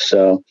stop.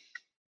 So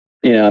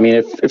I mean,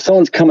 if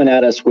someone's coming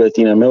at us with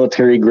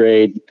military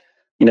grade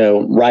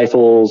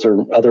rifles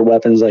or other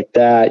weapons like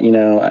that,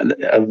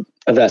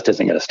 a vest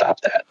isn't going to stop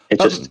that. It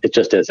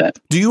just isn't.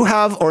 Do you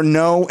have or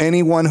know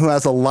anyone who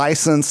has a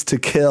license to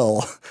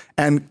kill?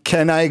 And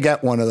can I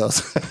get one of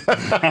those?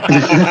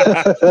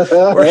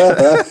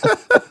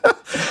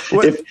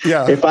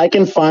 If I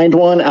can find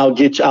one,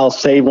 I'll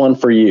save one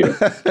for you.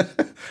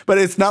 But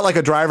it's not like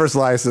a driver's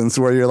license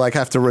where you like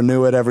have to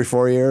renew it every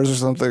 4 years or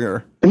something,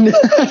 or wait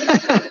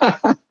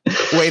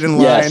in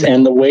line. Yes,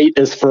 and the wait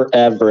is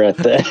forever at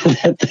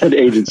that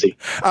agency.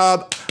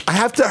 I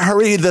have to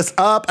hurry this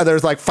up.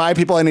 There's like 5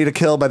 people I need to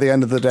kill by the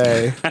end of the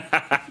day.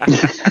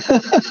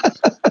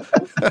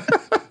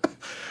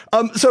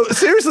 So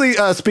seriously,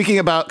 speaking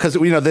about, because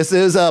this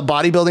is a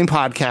bodybuilding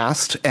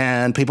podcast,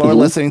 and people are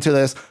listening to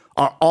this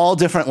are all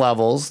different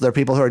levels. There are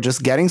people who are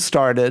just getting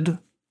started.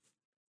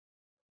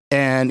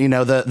 And,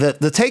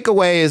 the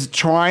takeaway is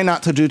try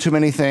not to do too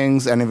many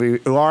things. And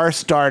if you are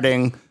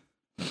starting,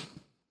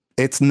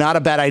 it's not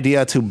a bad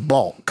idea to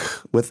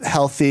bulk with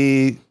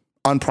healthy,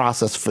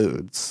 unprocessed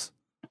foods.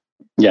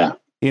 Yeah.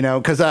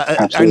 Because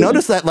I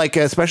noticed that, like,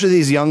 especially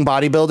these young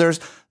bodybuilders,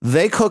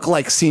 they cook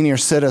like senior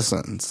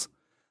citizens.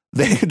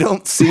 They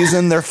don't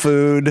season their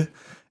food.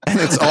 And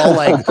it's all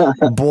like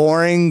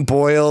boring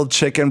boiled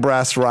chicken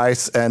breast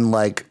rice and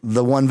like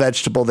the one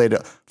vegetable they do,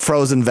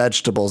 frozen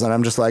vegetables. And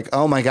I'm just like,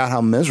 oh my God, how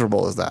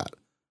miserable is that?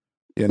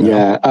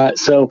 Yeah.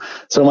 So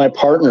my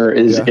partner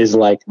is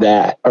like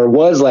that, or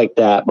was like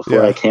that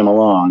before I came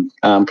along.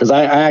 Cause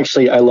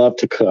I love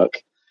to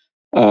cook,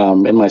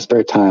 in my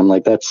spare time.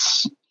 Like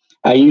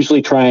I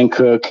usually try and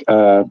cook,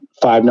 5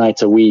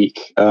 nights a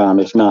week,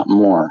 if not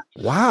more.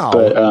 Wow.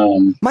 But,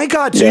 my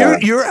God, so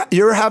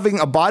you're having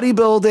a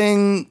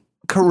bodybuilding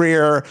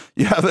career.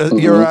 You have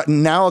you're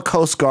now a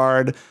Coast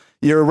Guard.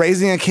 you're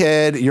raising a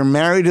kid, you're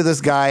married to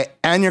this guy,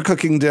 and you're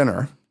cooking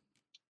dinner.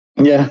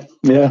 Yeah.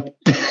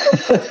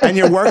 And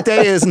your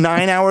workday is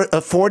 9 hours,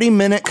 a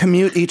 40-minute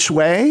commute each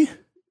way.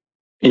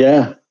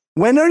 Yeah.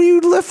 When are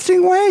you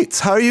lifting weights?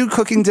 How are you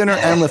cooking dinner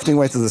and lifting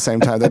weights at the same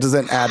time? That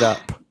doesn't add up.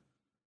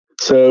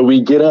 So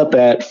we get up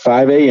at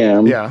 5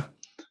 a.m. Yeah.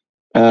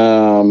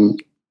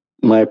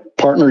 My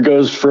partner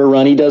goes for a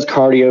run. He does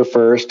cardio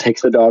first,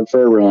 takes the dog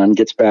for a run,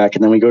 gets back,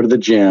 and then we go to the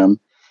gym.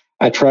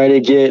 I try to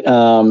get,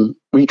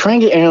 we try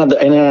and get in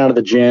and out of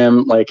the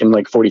gym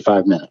in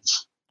 45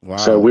 minutes. Wow.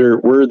 So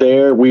we're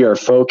there. We are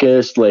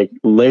focused, like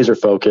laser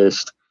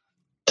focused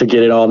to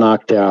get it all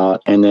knocked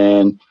out. And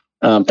then,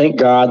 thank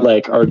God,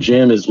 our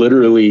gym is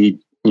literally,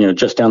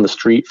 just down the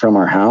street from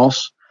our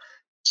house.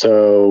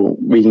 So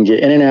we can get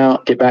in and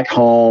out, get back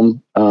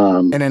home,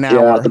 in an get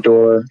hour out the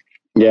door.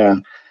 Yeah.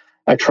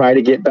 I try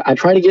to get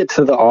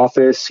to the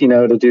office,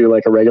 to do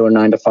a regular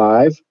 9 to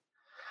 5.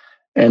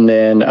 And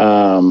then,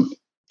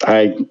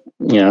 I,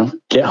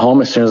 get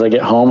home. As soon as I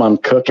get home, I'm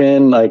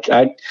cooking.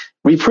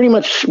 We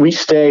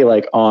stay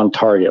on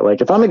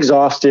target. If I'm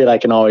exhausted, I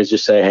can always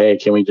just say, hey,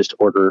 can we just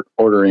order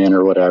in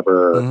or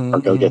whatever, or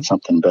go get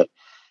something. But,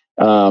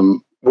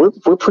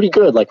 we're pretty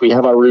good. We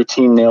have our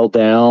routine nailed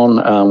down.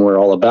 We're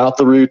all about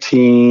the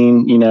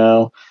routine,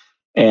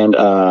 and,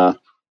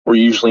 we're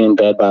usually in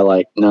bed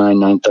by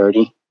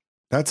 9:30.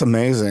 That's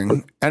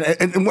amazing.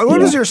 And what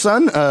does your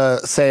son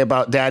say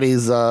about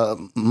daddy's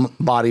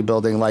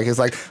bodybuilding? He's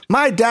like,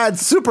 my dad's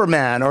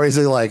Superman, or is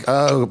he like,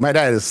 oh, my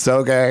dad is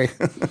so gay?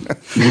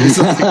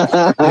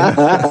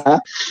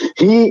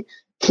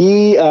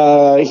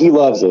 He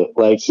loves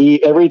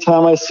it. Every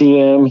time I see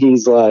him,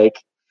 he's he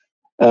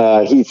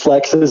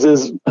flexes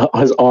his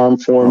arm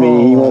for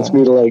me. He wants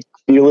me to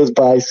feel his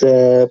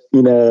bicep,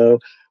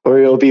 or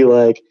he'll be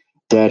like,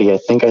 Daddy, I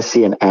think I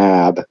see an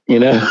ab,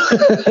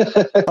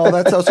 Oh,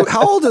 that's so sweet.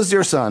 How old is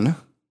your son?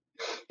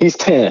 He's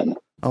 10.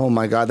 Oh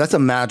my God, that's a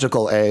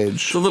magical age.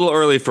 It's a little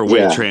early for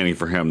weight training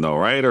for him, though,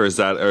 right? Or is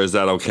that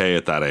okay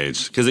at that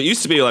age? Because it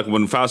used to be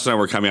when Faust and I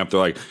were coming up, they're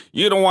like,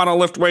 you don't want to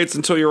lift weights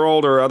until you're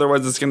older,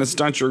 otherwise it's going to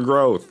stunt your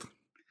growth.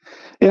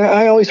 Yeah,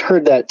 I always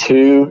heard that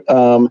too.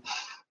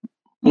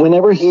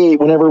 Whenever he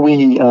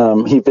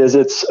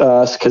visits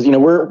us, because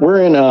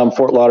we're in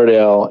Fort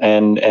Lauderdale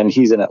and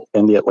he's in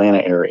the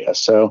Atlanta area,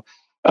 so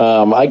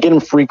I get him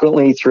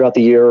frequently throughout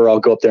the year, or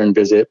I'll go up there and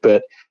visit.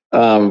 But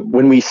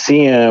when we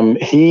see him,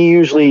 he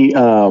usually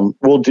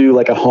will do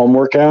a home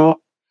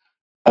workout,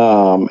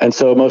 and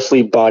so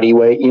mostly body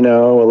weight,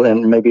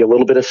 and maybe a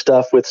little bit of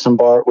stuff with some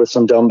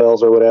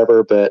dumbbells or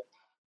whatever, but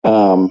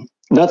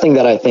nothing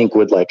that I think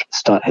would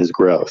stunt his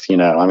growth.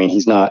 I mean,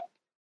 he's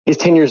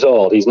 10 years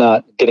old. He's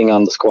not getting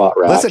on the squat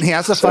rack. Listen, he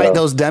has to fight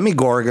those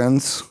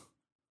demigorgons.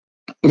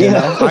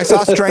 I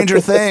saw Stranger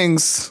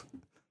Things.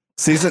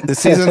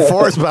 Season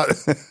 4 is about.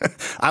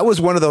 I was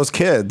one of those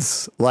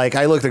kids.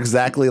 I looked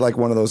exactly like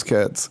one of those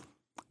kids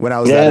when I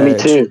was that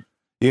age. Me too.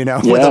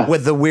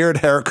 With the weird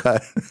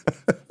haircut.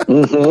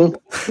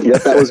 Mm-hmm.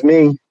 Yep, that was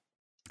me.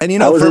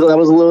 And I was a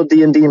little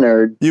D&D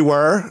nerd. You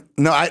were?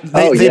 No,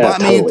 they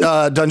bought me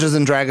Dungeons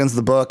and Dragons,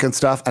 the book and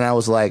stuff, and I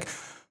was like,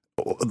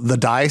 the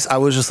dice. I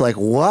was just like,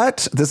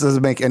 what? This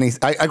doesn't make any.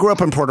 I grew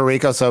up in Puerto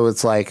Rico, so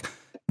it's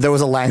there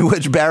was a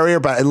language barrier,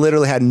 but I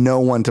literally had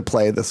no one to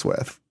play this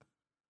with.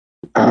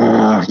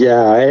 I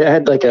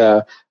had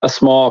a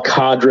small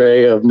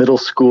cadre of middle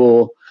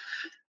school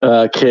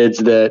kids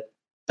that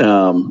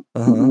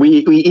we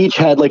each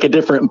had a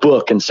different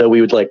book, and so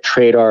we would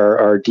trade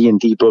our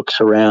D&D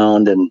books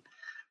around and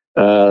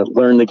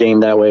learn the game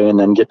that way, and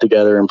then get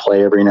together and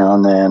play every now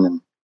and then, and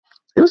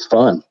it was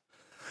fun.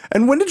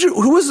 And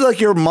who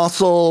was your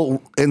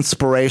muscle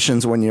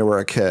inspirations when you were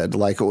a kid?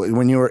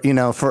 When you were,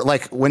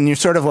 when you're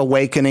sort of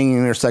awakening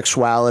in your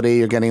sexuality,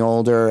 you're getting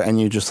older,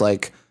 and you just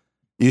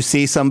you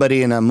see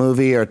somebody in a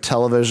movie or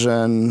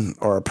television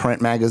or a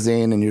print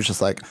magazine, and you're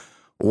just like,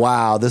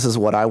 wow, this is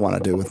what I want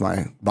to do with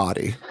my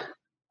body.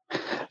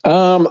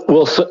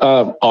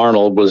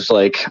 Arnold was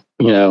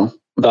the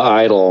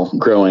idol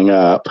growing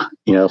up,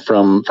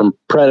 from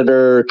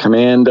Predator,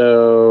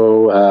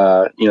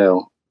 Commando,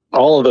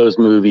 all of those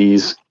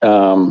movies,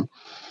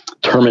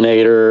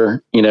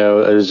 Terminator,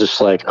 it was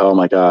just oh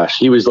my gosh,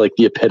 he was the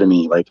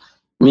epitome.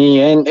 Me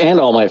and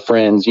all my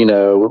friends,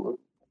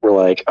 were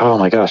like, oh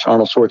my gosh,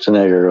 Arnold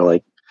Schwarzenegger,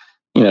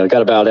 got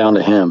to bow down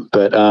to him.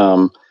 But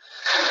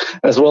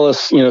as well as,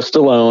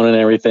 Stallone and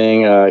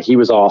everything, he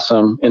was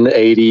awesome in the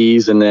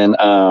 80s. And then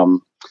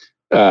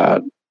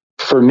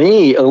for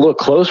me, a little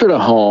closer to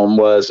home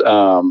was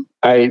I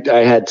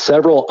had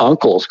several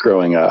uncles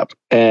growing up,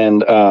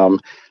 and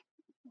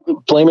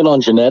blame it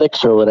on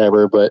genetics or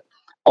whatever, but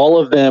all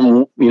of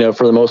them,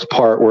 for the most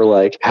part,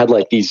 were had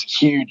these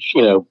huge,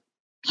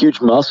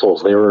 huge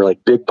muscles. They were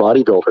big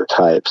bodybuilder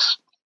types.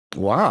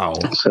 Wow.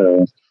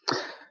 So,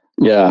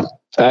 yeah,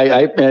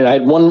 I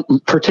had one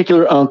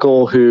particular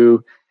uncle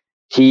who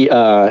he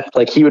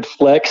would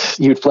flex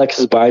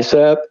his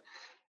bicep,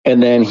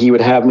 and then he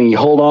would have me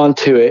hold on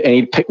to it, and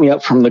he'd pick me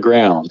up from the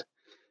ground.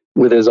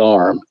 with his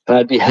arm, and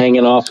I'd be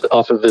hanging off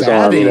of his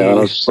arm, you know, and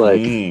I was just like,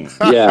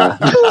 yeah.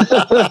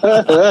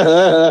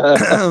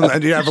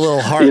 And you have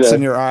little hearts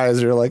in your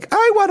eyes. You're like,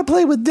 I want to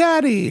play with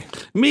Daddy.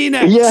 Me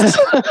next. Yeah.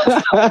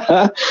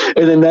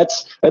 And then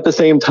that's at the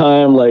same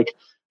time, like,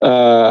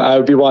 I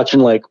would be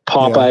watching like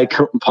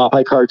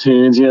Popeye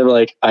cartoons, you know,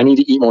 like I need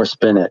to eat more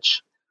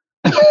spinach.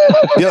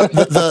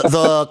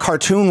 The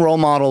cartoon role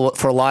model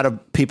for a lot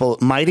of people,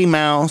 Mighty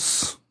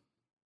Mouse,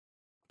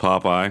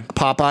 Popeye.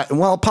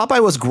 Well,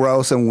 Popeye was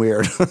gross and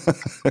weird.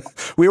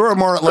 We were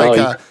more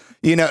like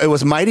it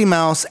was Mighty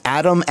Mouse,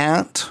 Adam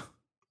Ant,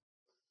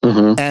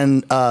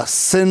 and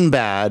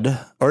Sinbad,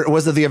 or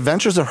was it the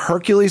Adventures of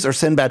Hercules or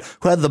Sinbad,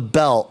 who had the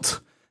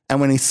belt,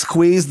 and when he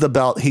squeezed the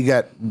belt, he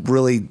got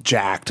really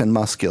jacked and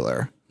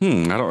muscular. I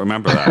don't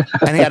remember that.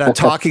 And he had a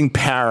talking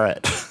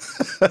parrot.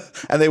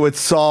 And they would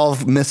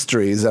solve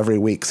mysteries every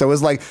week. So it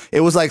was like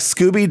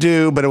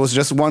Scooby-Doo, but it was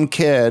just one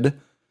kid.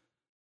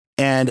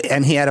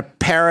 And he had a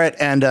parrot,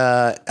 and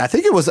I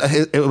think it was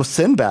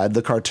Sinbad,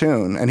 the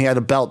cartoon, and he had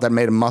a belt that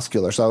made him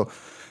muscular. So,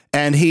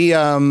 and he,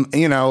 and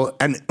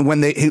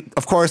when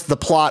of course, the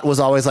plot was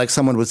always like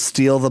someone would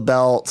steal the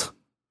belt,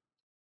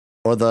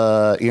 or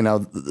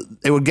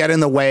it would get in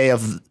the way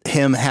of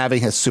him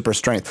having his super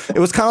strength. It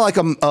was kind of like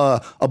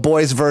a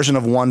boy's version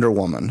of Wonder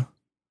Woman.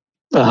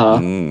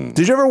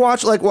 Did you ever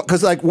watch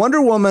because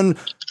Wonder Woman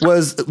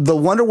was the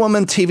Wonder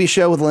Woman TV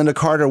show with Linda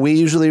Carter? We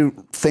usually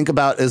think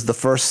about as the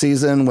first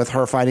season with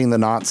her fighting the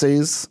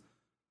Nazis.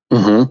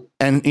 And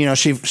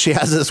she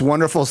has this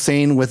wonderful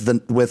scene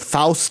with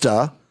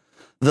Fausta,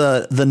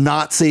 the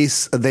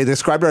Nazis. They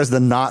described her as the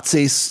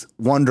Nazi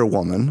Wonder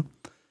Woman,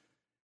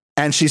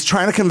 and she's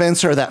trying to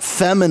convince her that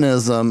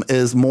feminism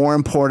is more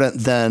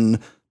important than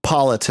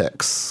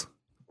politics.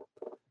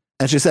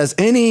 And she says,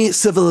 any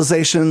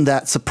civilization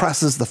that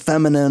suppresses the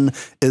feminine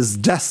is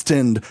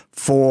destined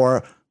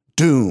for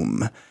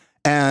doom.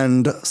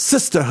 And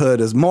sisterhood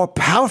is more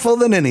powerful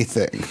than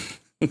anything.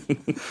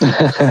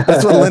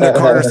 That's what Linda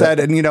Carter said.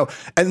 And,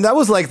 and that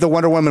was like the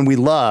Wonder Woman we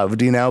loved,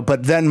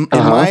 but then in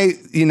my,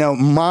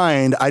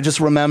 mind, I just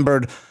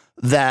remembered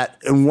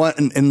that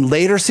in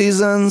later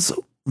seasons,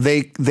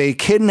 they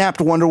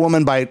kidnapped Wonder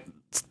Woman by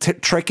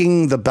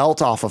tricking the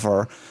belt off of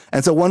her.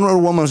 And so Wonder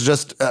Woman was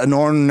just an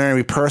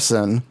ordinary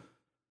person.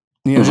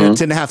 She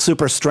didn't have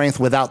super strength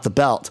without the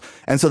belt.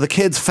 And so the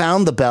kids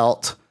found the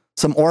belt,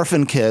 some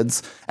orphan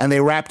kids, and they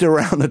wrapped it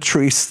around a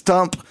tree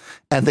stump,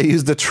 and they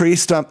used the tree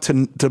stump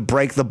to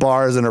break the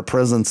bars in her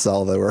prison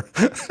cell. They were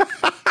so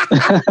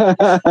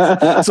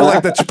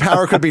like the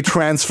power could be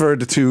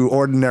transferred to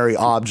ordinary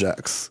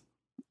objects.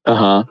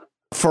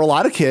 For a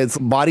lot of kids,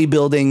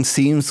 bodybuilding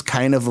seems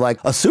kind of like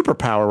a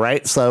superpower,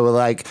 right? So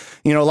like,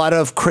 a lot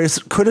of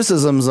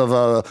criticisms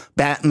of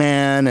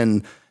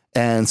Batman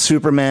and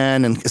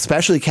Superman, and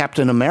especially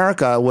Captain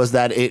America, was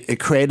that it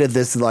created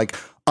this like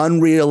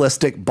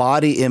unrealistic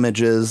body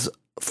images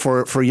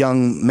for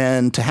young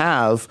men to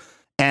have.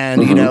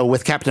 And,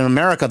 with Captain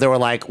America, they were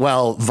like,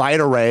 well,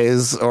 Vita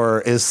Rays is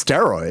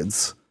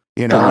steroids,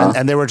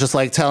 and they were just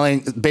like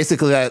telling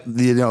basically that,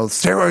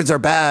 steroids are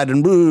bad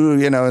and woo,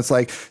 it's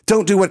like,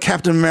 don't do what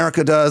Captain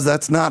America does.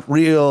 That's not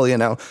real,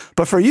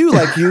 But for you,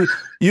 like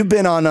you've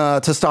been on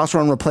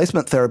testosterone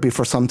replacement therapy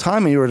for some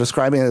time, and you were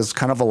describing it as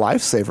kind of a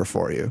lifesaver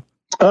for you.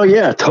 Oh,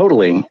 yeah,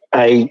 totally.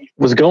 I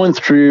was going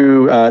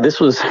through, let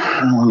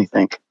me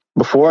think.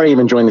 Before I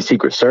even joined the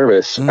Secret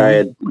Service, I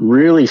had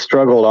really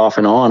struggled off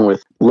and on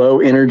with low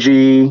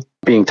energy,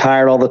 being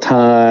tired all the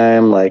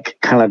time, like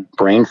kind of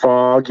brain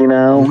fog,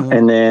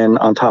 and then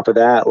on top of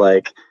that,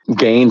 like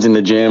gains in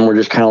the gym were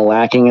just kind of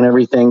lacking and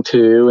everything.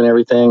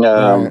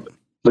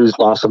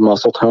 Loss of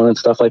muscle tone and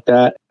stuff like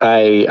that.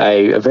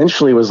 I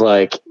eventually was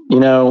like,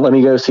 let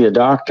me go see a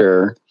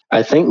doctor.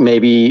 I think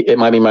maybe it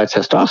might be my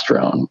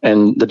testosterone.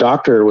 And the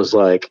doctor was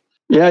like,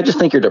 yeah, I just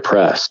think you're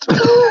depressed.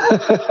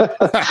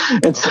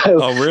 And so,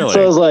 oh, really?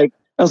 So I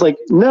was like,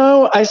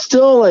 no, I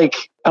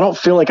don't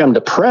feel like I'm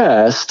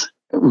depressed.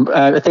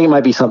 I think it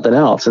might be something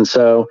else. And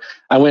so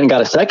I went and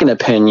got a second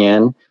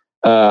opinion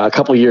a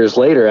couple of years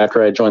later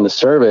after I joined the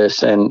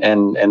service, and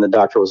the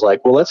doctor was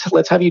like, well,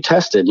 let's have you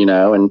tested,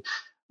 and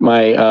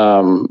my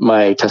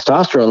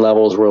testosterone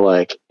levels were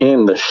like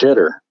in the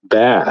shitter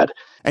bad.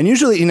 And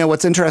usually,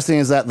 what's interesting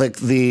is that like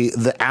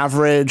the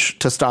average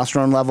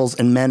testosterone levels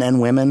in men and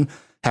women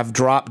have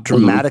dropped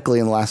dramatically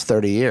in the last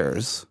 30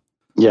 years.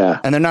 Yeah.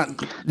 And they're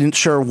not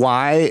sure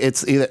why.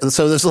 It's either,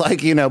 so there's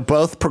like,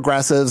 both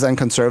progressives and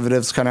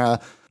conservatives kind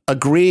of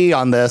agree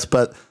on this,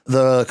 but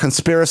the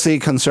conspiracy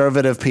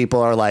conservative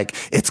people are like,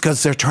 it's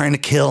because they're trying to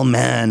kill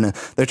men.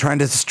 They're trying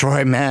to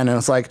destroy men. And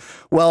it's like,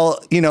 well,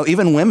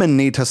 even women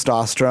need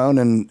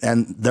testosterone,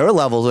 and their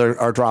levels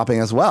are dropping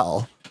as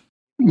well.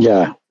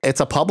 Yeah. It's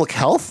a public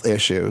health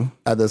issue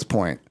at this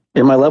point.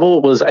 And my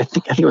level was, I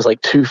think it was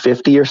like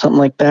 250 or something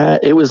like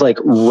that. It was like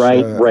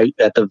right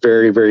at the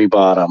very, very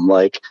bottom.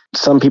 Like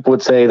some people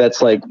would say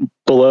that's like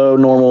below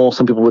normal.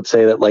 Some people would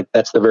say that like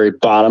that's the very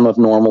bottom of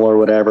normal or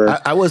whatever.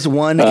 I was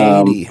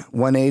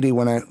 180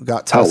 when I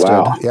got tested.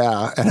 Oh, wow.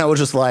 Yeah. And I was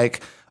just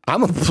like,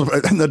 And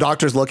the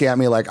doctor's looking at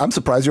me like, I'm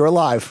surprised you're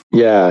alive.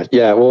 Yeah.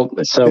 Well,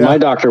 so my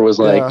doctor was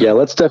like,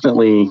 let's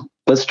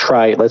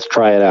try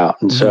it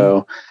out. And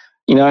so,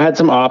 I had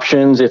some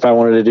options if I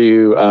wanted to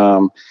do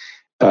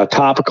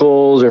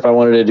topicals, or if I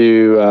wanted to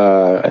do,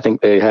 I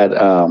think they had,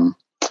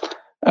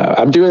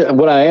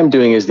 what I am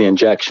doing is the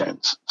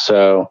injections.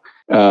 So,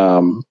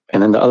 and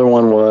then the other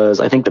one was,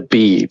 I think, the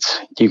beads.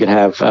 You can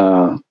have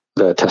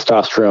the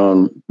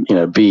testosterone,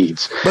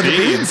 beads. But the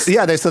beads,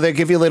 they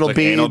give you little like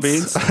beads. Anal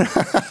beads?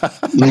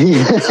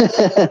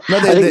 No,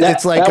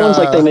 it's like that one's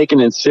like they make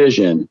an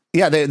incision.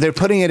 Yeah, they're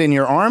putting it in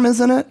your arm,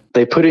 isn't it?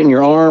 They put it in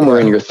your arm or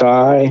in your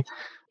thigh,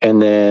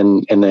 and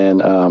then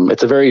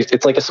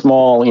it's like a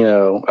small,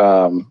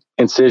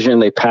 incision.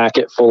 They pack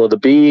it full of the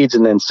beads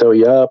and then sew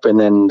you up, and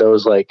then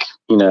those emit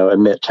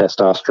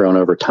testosterone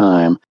over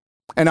time.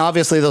 And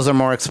obviously those are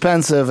more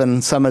expensive,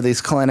 and some of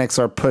these clinics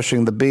are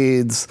pushing the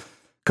beads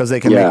because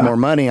they can make more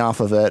money off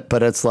of it.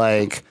 But it's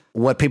like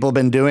what people have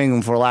been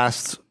doing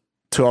to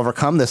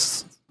overcome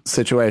this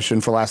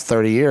situation for the last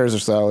 30 years or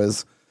so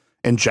is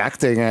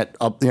injecting it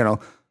up,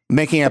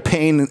 making a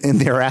pain in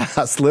their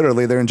ass.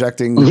 Literally, they're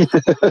injecting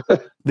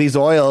these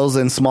oils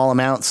in small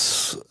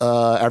amounts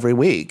every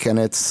week. And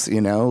it's,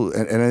 and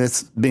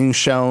it's being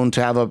shown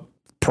to have a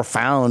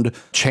profound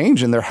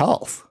change in their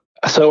health.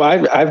 So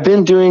I've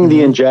been doing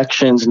the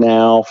injections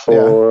now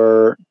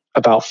for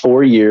about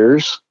 4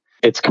 years.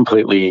 It's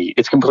completely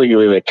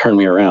like turned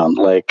me around.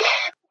 Like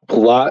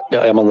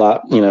I'm a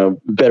lot,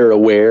 better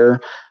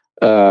aware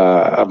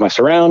of my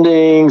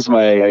surroundings.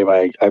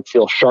 I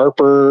feel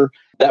sharper.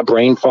 That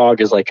brain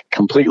fog is like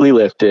completely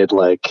lifted.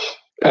 Like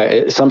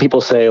some people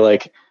say,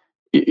 like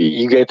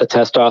you get the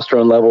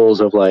testosterone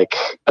levels of like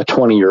a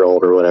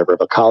 20-year-old or whatever,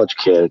 of a college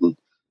kid. And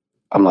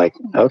I'm like,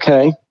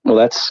 okay, well,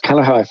 that's kind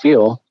of how I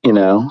feel,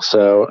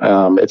 So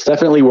it's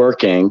definitely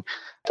working.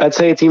 I'd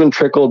say it's even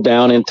trickled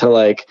down into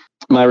like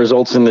my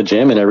results in the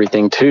gym and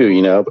everything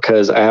too,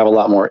 because I have a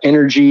lot more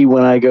energy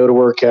when I go to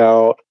work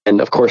out. And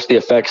of course the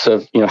effects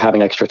of,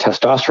 having extra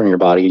testosterone in your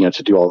body,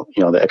 to do all,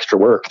 the extra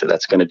work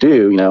that's going to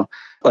do,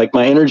 like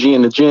my energy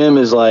in the gym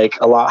is like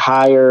a lot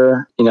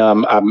higher.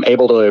 I'm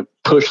able to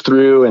push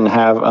through and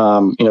have,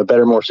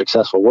 better, more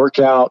successful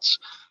workouts.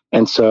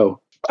 And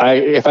so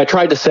if I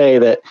tried to say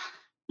that,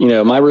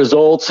 my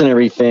results and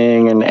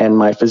everything and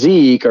my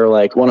physique are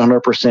like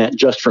 100%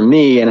 just from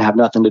me and have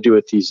nothing to do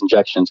with these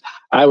injections,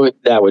 that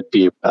would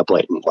be a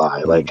blatant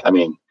lie. Like, I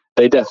mean,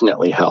 they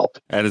definitely help.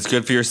 And it's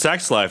good for your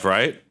sex life,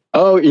 right?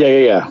 Oh,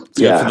 yeah. It's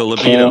good for the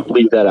libido. Can't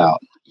leave that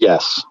out.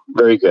 Yes.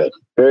 Very good.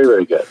 Very,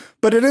 very good.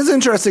 But it is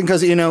interesting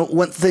because,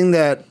 one thing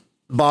that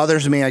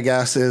bothers me, I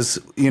guess, is,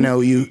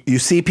 you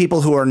see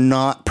people who are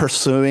not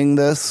pursuing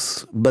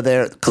this, but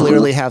they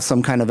clearly have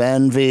some kind of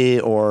envy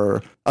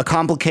or a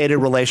complicated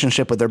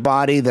relationship with their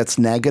body that's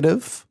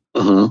negative.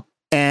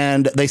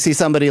 And they see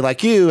somebody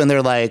like you and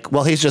they're like,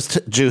 well, he's just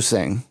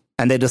juicing.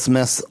 And they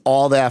dismiss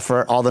all the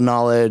effort, all the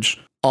knowledge,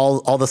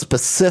 all the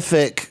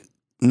specific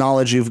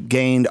knowledge you've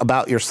gained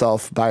about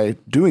yourself by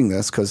doing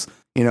this. Because,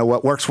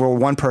 what works for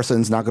one person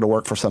is not going to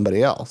work for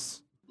somebody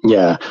else.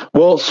 Yeah.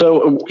 Well,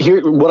 so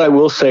here, what I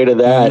will say to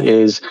that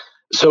is,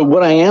 so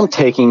what I am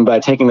taking by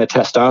taking the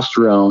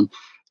testosterone,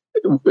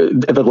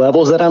 the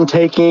levels that I'm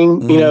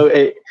taking,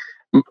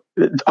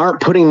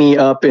 aren't putting me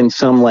up in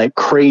some like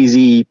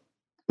crazy,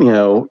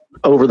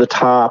 over the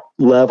top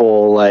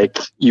level, like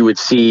you would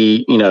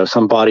see,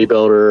 some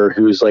bodybuilder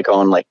who's like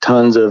on like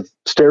tons of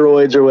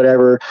steroids or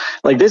whatever.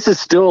 Like this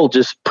is still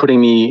just putting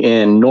me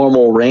in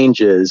normal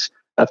ranges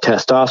of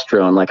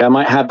testosterone. Like I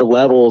might have the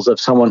levels of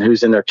someone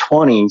who's in their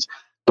 20s,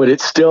 but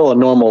it's still a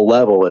normal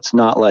level. It's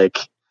not like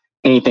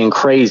anything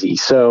crazy.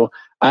 So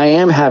I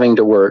am having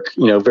to work,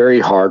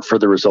 very hard for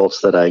the results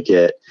that I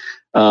get.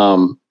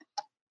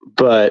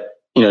 But,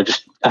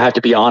 just I have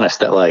to be honest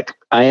that like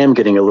I am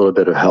getting a little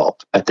bit of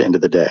help at the end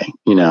of the day,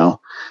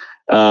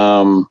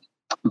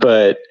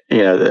 but,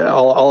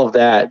 all of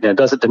that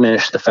doesn't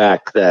diminish the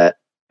fact that,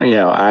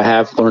 I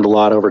have learned a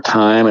lot over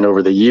time and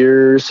over the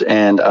years,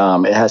 and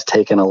it has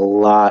taken a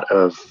lot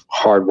of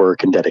hard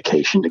work and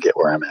dedication to get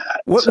where I'm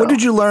at. What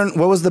did you learn?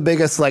 What was the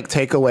biggest like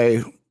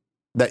takeaway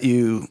that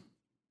you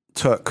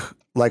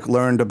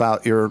learned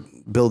about your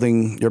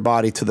building your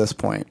body to this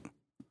point?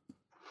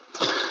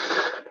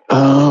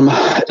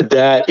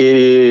 That it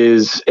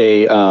is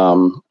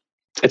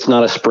it's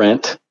not a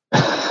sprint.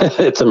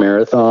 It's a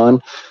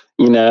marathon,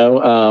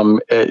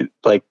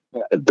 like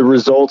the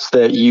results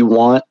that you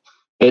want,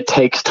 it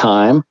takes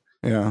time.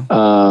 Yeah.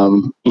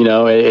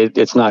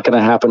 It's not going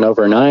to happen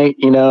overnight,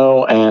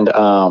 and,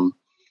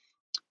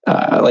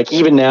 like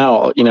even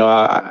now,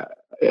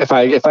 if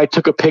I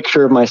took a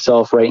picture of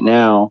myself right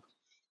now,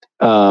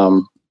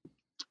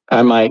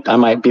 I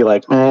might be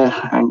like,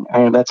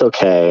 that's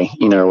okay,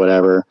 or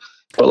whatever.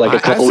 But like a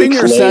couple weeks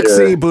later, I've seen your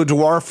sexy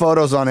boudoir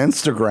photos on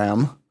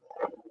Instagram.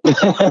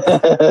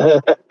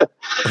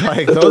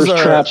 Like those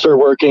traps are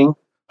working,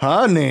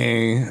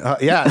 honey.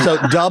 Yeah. So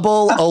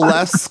double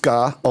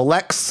Oleksa,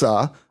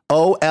 Oleksa.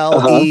 Of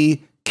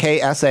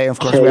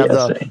course, we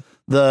have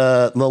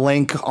the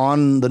link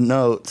on the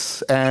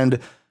notes, and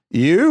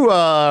You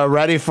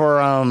ready for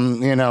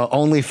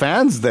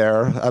OnlyFans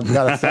there? I've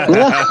got to say,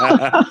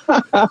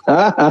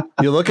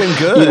 you're looking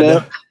good. You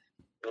know,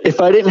 if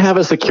I didn't have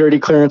a security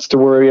clearance to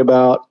worry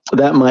about,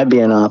 that might be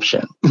an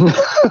option.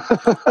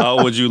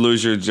 Oh, would you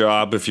lose your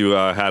job if you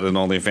had an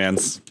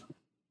OnlyFans?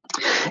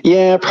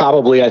 Yeah,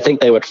 probably. I think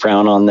they would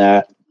frown on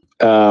that,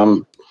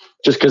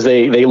 just because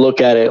they look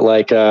at it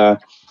like,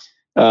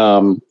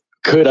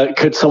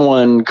 could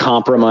someone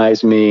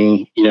compromise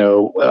me,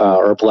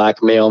 or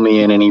blackmail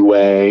me in any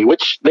way?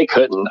 Which they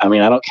couldn't. I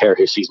mean, I don't care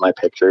who sees my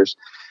pictures,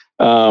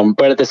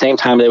 but at the same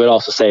time, they would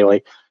also say,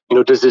 like,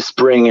 does this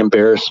bring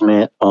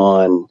embarrassment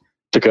on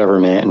the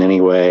government in any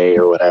way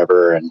or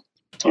whatever? And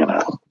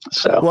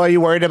so. Well, are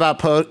you worried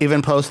about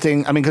even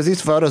posting? I mean, because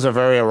these photos are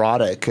very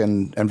erotic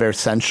and very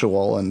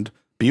sensual and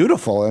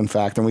beautiful, in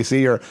fact. And we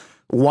see your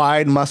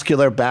wide,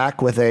 muscular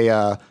back with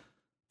a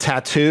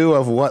tattoo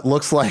of what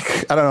looks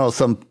like, I don't know,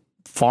 some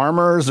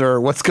farmers, or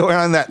what's going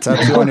on in that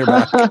tattoo on your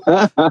back?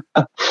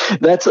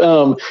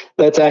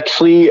 That's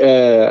actually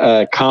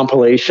a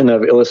compilation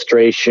of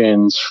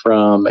illustrations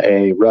from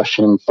a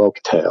Russian folk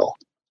tale.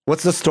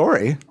 What's the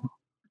story?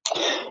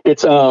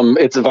 It's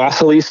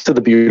Vasilisa the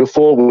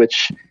Beautiful,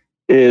 which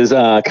is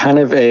kind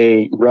of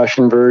a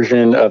Russian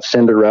version of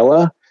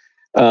Cinderella,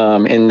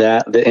 in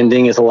that the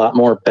ending is a lot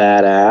more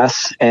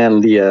badass,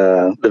 and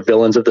the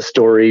villains of the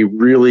story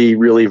really,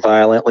 really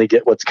violently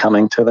get what's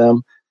coming to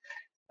them.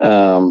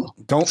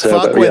 Don't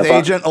fuck with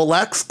Agent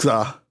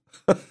Oleksa.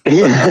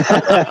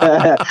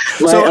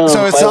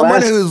 So as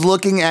someone who's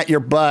looking at your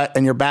butt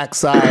and your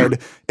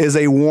backside is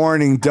a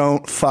warning,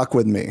 don't fuck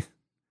with me.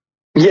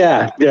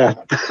 Yeah.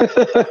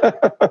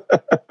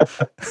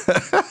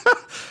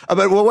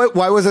 But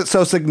why was it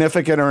so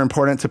significant or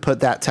important to put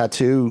that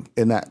tattoo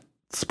in that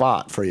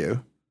spot for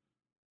you?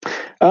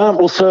 My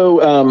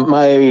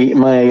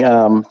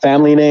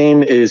family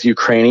name is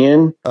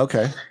Ukrainian.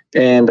 Okay.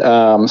 And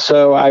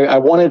so I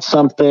wanted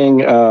something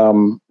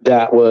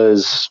that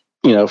was,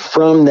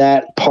 from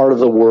that part of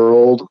the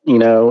world, and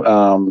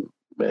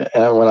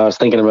when I was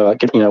thinking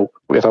about,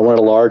 if I wanted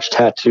a large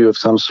tattoo of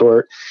some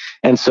sort.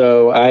 And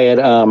so I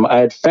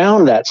had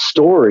found that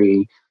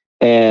story,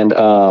 and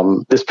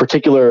this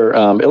particular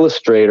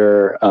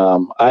illustrator,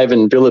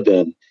 Ivan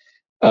Bilibin,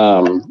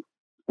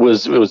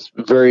 was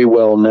very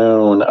well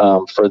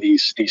known for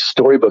these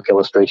storybook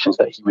illustrations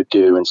that he would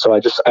do. And so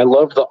I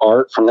loved the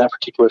art from that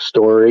particular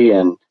story,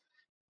 and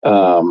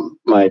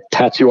my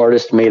tattoo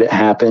artist made it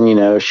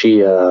happen.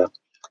 She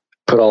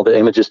put all the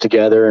images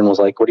together and was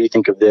like, "What do you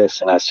think of this?"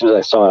 And as soon as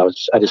I saw it,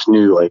 I just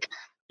knew, like,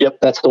 yep,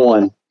 that's the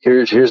one.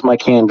 Here's my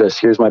canvas.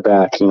 Here's my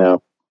back.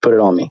 Put it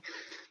on me.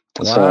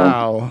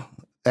 Wow.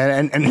 So,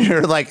 and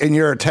you're like, and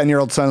your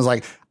 10-year-old son is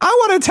like, "I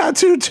want a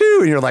tattoo too,"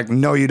 and you're like,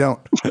 "No, you don't."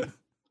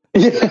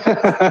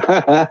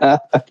 Yeah.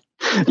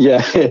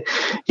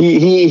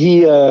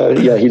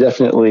 He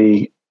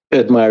definitely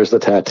admires the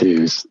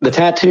tattoos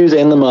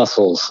and the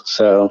muscles.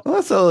 So well,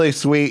 that's really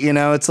sweet.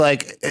 It's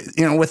like,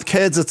 with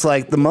kids, it's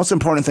like the most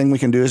important thing we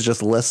can do is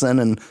just listen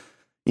and,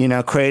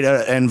 create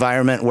an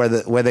environment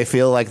where they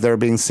feel like they're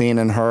being seen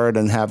and heard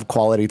and have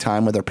quality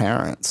time with their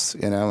parents,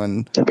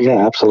 and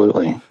yeah,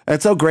 absolutely.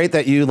 It's so great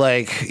that you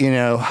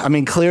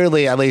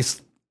clearly, at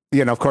least,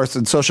 of course,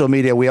 in social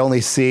media, we only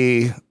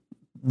see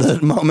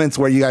the moments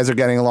where you guys are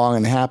getting along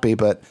and happy,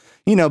 but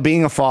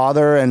being a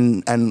father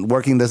and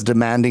working this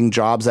demanding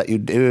jobs that you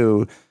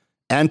do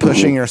and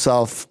pushing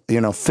yourself,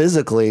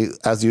 physically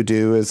as you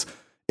do is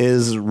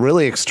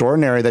really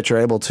extraordinary that you're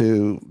able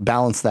to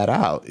balance that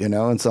out,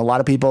 and so a lot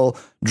of people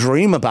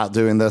dream about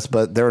doing this,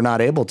 but they're not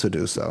able to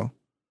do so.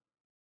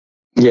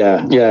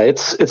 Yeah.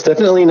 It's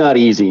definitely not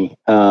easy.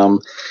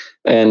 If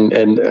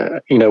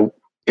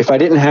I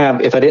didn't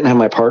have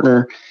my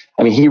partner,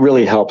 I mean, he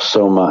really helps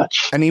so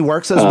much. And he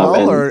works as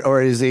well,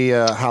 or is he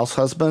a house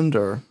husband,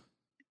 or?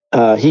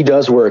 He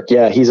does work.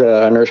 Yeah, he's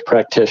a nurse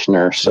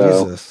practitioner.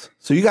 So, Jesus.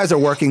 So you guys are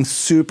working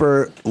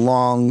super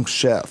long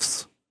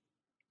shifts.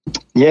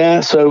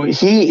 Yeah. So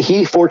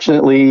he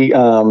fortunately,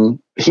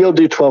 he'll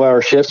do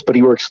 12-hour shifts, but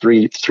he works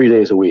three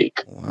days a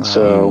week. Wow.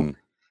 So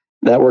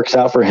that works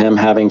out for him,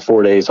 having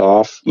 4 days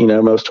off,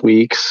 most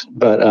weeks.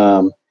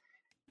 But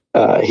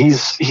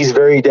he's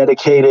very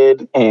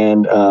dedicated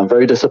and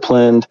very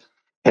disciplined,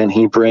 and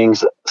he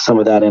brings some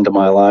of that into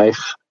my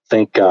life.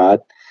 Thank God.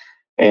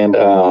 And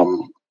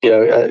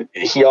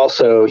he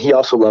also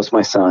loves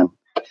my son.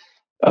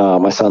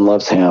 My son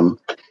loves him.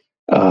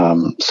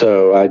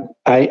 So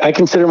I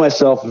consider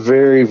myself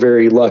very,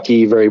 very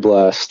lucky, very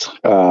blessed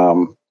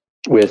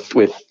with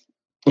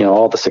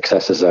all the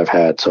successes I've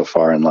had so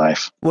far in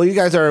life. Well, you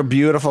guys are a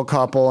beautiful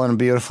couple and a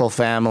beautiful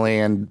family,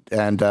 and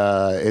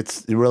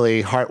it's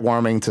really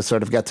heartwarming to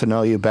sort of get to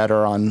know you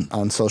better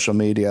on social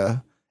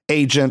media.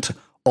 Agent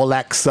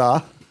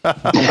Oleksa.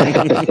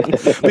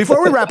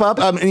 Before we wrap up,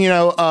 are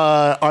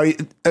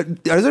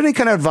there any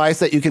kind of advice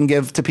that you can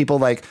give to people,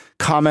 like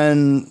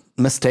common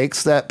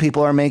mistakes that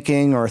people are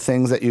making, or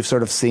things that you've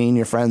sort of seen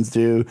your friends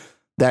do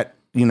that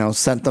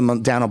sent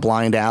them down a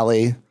blind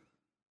alley?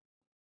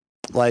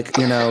 Like,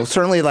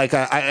 certainly, like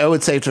I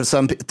would say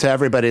to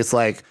everybody, it's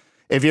like,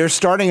 if you're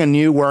starting a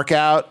new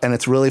workout and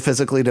it's really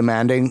physically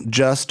demanding,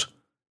 just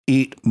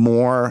eat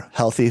more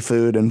healthy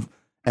food and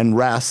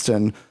rest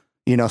and,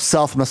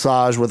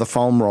 self-massage with a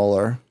foam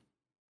roller.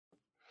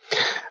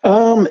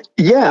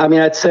 Yeah, I mean,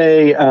 I'd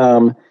say,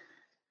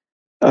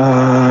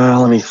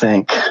 let me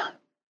think.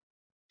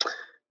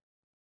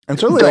 And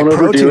certainly like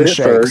protein shakes.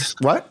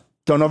 First. What?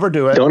 Don't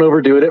overdo it. Don't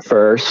overdo it at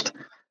first.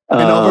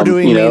 And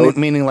overdoing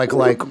meaning like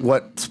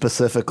what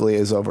specifically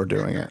is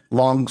overdoing it?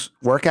 Long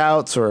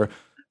workouts or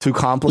too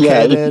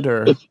complicated? Yeah,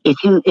 or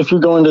if you're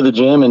going to the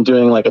gym and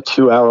doing like a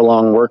 2-hour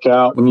long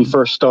workout when you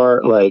first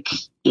start, like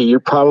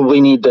you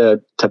probably need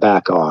to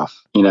back off.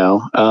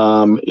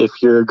 If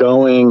you're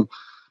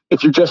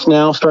just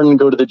now starting to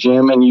go to the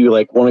gym and you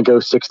like want to go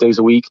 6 days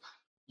a week,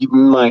 you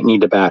might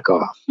need to back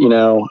off.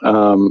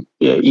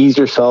 Ease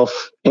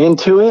yourself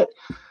into it.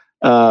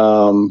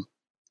 Don't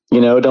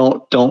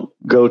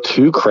go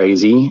too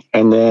crazy.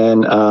 And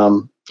then,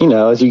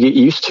 as you get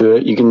used to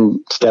it, you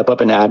can step up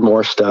and add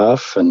more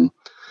stuff. And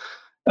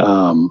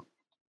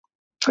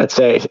I'd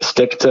say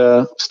stick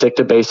to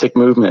basic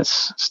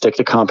movements, stick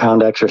to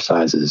compound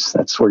exercises.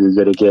 That's where you're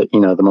going to get,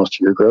 the most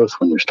of your growth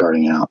when you're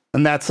starting out.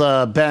 And that's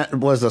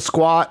was a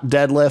squat,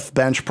 deadlift,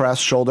 bench press,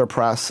 shoulder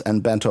press,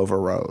 and bent over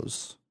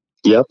rows.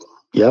 Yep.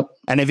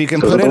 And if you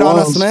can put it on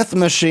a Smith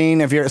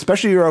machine,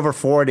 especially if you're over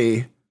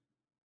 40,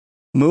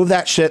 move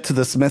that shit to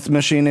the Smith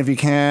machine if you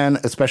can,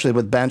 especially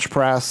with bench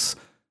press.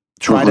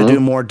 Try to do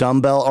more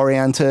dumbbell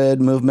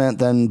oriented movement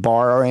than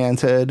bar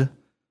oriented.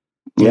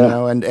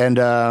 And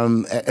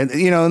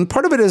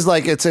part of it is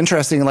like, it's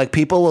interesting. Like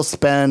people will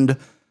spend,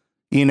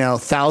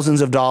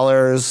 thousands of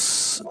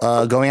dollars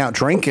going out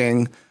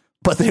drinking,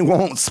 but they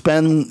won't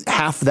spend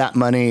half that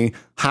money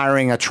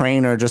hiring a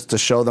trainer just to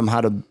show them how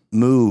to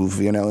move,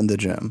 in the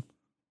gym.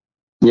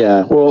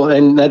 Yeah. Well,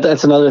 and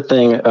that's another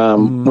thing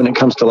when it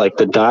comes to like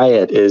the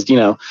diet is,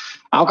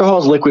 alcohol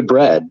is liquid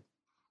bread,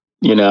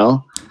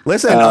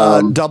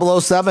 Listen,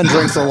 007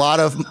 drinks a lot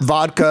of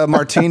vodka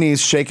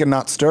martinis, shaken,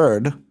 not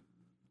stirred.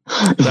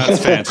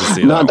 That's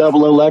fantasy. Not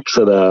double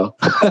Oleksa, though.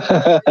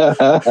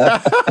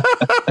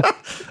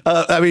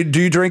 Do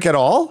you drink at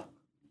all?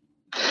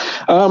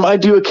 I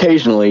do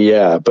occasionally,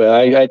 yeah, but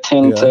I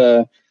tend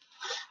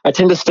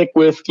to stick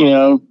with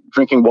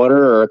drinking water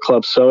or a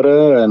club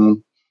soda,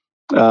 and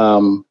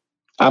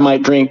I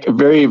might drink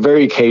very,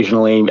 very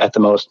occasionally, at the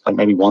most, like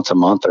maybe once a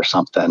month or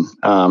something.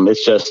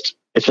 It's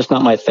just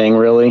not my thing,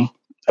 really.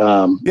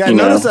 I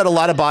noticed that a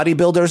lot of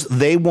bodybuilders,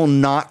 they will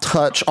not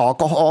touch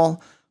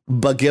alcohol,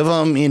 but give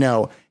them,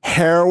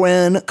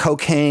 heroin,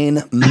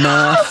 cocaine,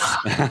 meth,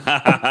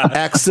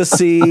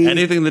 ecstasy,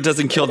 anything that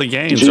doesn't kill the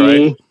gains,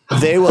 right?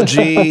 They will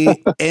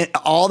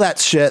all that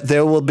shit. They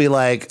will be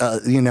like,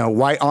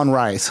 white on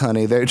rice,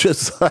 honey. They're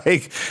just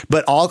like,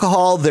 but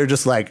alcohol, they're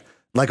just like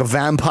a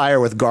vampire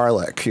with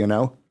garlic,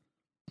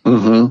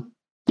 Mm-hmm.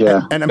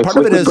 Yeah. And part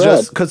of it is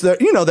just because they're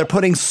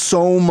putting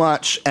so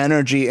much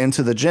energy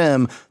into the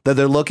gym that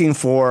they're looking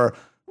for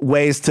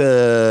ways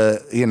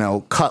to,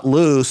 cut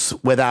loose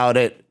without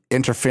it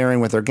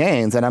interfering with their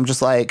gains. And I'm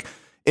just like,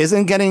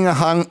 isn't getting a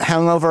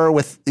hangover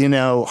with,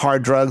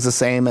 hard drugs the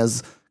same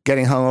as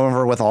getting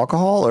hungover with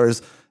alcohol? Or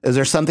is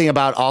there something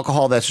about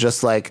alcohol that's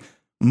just like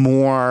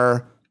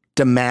more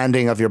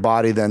demanding of your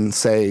body than,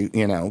 say,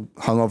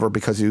 hungover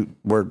because you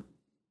were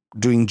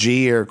doing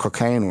G or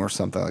cocaine or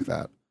something like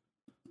that?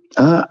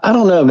 I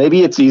don't know.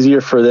 Maybe it's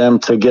easier for them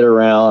to get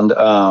around.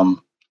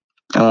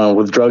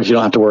 With drugs, you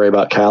don't have to worry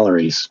about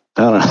calories.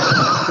 I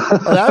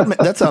don't know.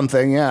 That's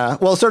something. Yeah.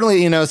 Well,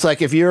 certainly, it's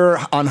like if you're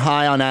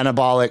high on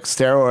anabolic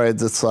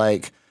steroids, it's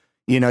like,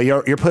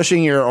 you're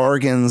pushing your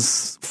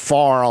organs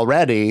far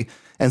already.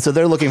 And so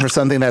they're looking for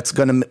something that's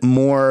going to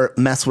more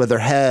mess with their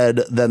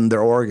head than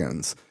their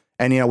organs.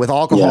 And, with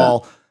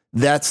alcohol,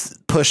 that's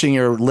pushing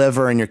your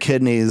liver and your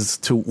kidneys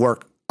to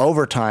work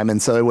overtime.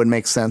 And so it would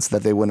make sense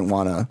that they wouldn't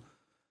want to,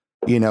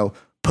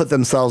 put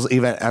themselves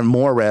even at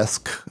more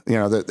risk.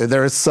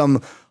 There is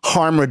some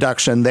harm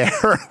reduction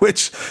there,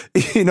 which,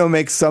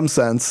 makes some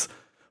sense.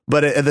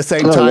 But at the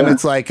same time,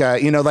 it's like, I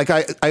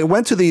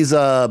went to these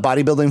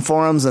bodybuilding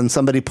forums and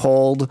somebody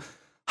polled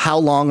how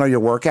long are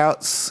your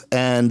workouts?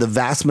 And the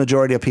vast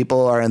majority of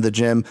people are in the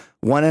gym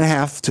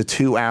 1.5 to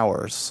 2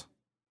 hours.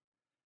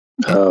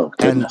 Oh,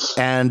 goodness.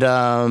 And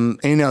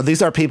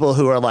these are people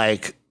who are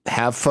like,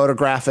 have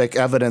photographic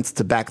evidence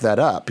to back that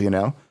up,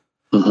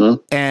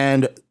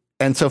 Mm-hmm.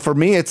 And so for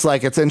me, it's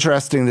like, it's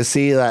interesting to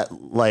see that,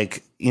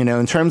 like,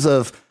 in terms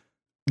of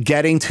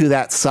getting to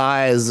that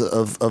size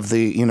of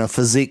the,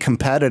 physique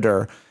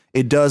competitor,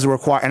 it does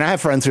require, and I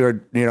have friends who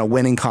are,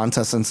 winning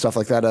contests and stuff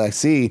like that I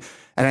see,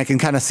 and I can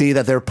kind of see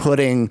that they're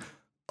putting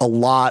a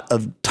lot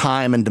of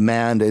time and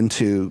demand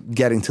into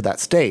getting to that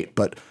state.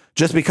 But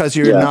just because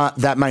you're not,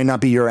 that might not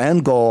be your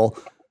end goal.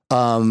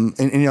 And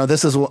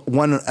this is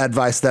one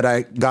advice that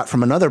I got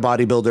from another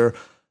bodybuilder.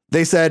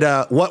 They said,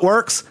 what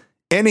works?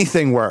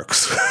 Anything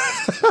works.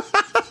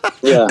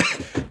 Yeah.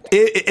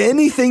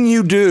 Anything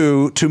you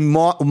do to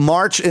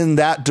march in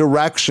that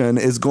direction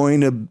is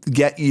going to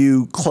get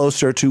you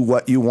closer to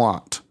what you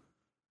want.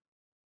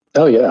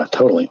 Oh yeah,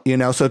 totally.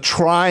 So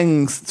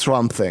trying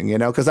something,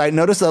 because I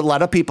noticed that a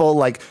lot of people,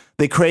 like,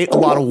 they create a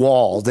lot of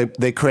walls.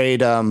 They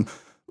create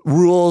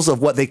rules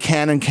of what they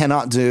can and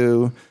cannot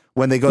do.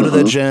 When they go to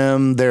the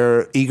gym,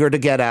 they're eager to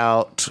get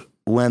out.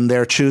 When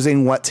they're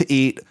choosing what to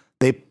eat,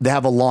 they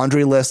have a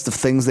laundry list of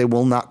things they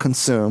will not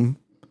consume.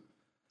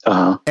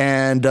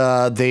 And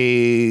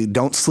they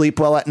don't sleep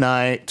well at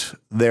night.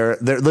 They're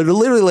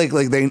literally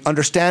like they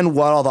understand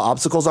what all the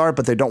obstacles are,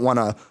 but they don't want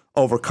to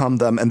overcome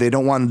them, and they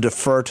don't want to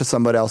defer to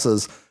somebody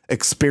else's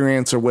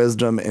experience or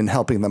wisdom in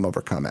helping them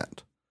overcome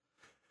it.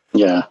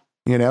 Yeah.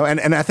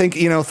 And I think,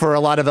 for a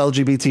lot of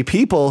LGBT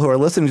people who are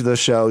listening to this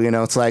show,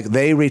 it's like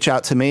they reach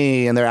out to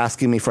me and they're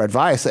asking me for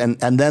advice. And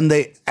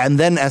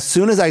then as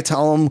soon as I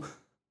tell them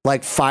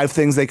like 5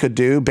 things they could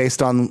do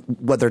based on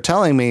what they're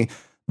telling me,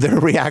 their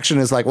reaction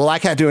is like, well, I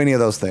can't do any of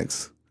those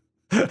things.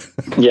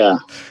 Yeah.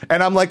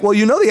 And I'm like, well,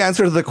 the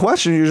answer to the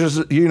question. You're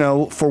just,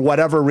 for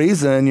whatever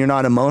reason, you're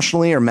not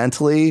emotionally or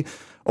mentally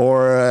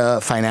or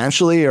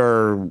financially,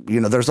 or,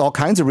 there's all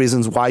kinds of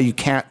reasons why you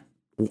can't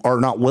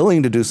or not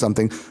willing to do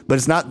something,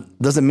 but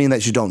doesn't mean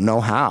that you don't know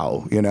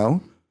how,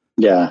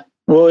 Yeah.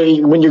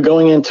 Well, when you're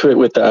going into it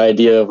with the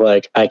idea of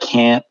like, I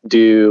can't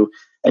do,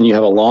 and you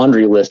have a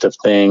laundry list of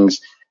things,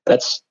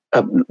 that's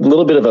a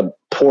little bit of a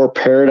poor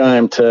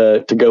paradigm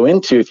to go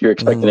into if you're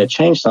expecting to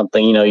change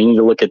something. You need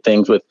to look at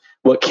things with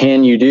what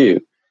can you do,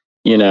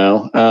 Yeah,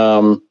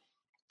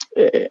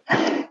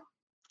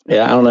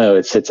 I don't know.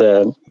 It's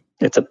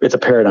a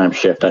paradigm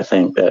shift, I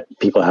think, that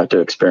people have to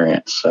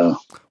experience. So,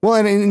 well,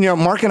 and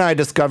Mark and I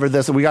discovered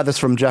this, and we got this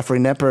from Jeffrey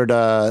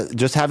Nippert.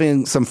 Just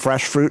having some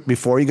fresh fruit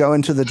before you go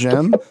into the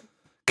gym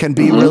can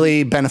be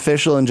really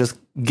beneficial, and just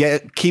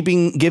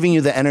giving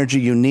you the energy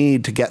you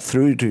need to get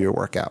through to your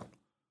workout.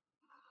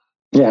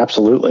 Yeah,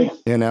 absolutely.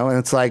 And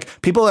it's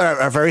like people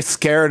are very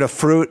scared of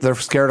fruit. They're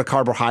scared of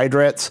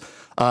carbohydrates.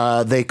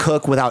 They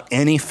cook without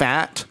any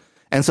fat,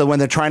 and so when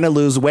they're trying to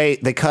lose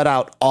weight, they cut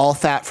out all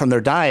fat from their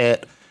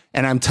diet.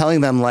 And I'm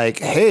telling them like,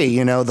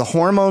 hey, the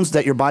hormones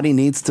that your body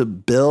needs to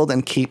build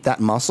and keep that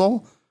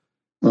muscle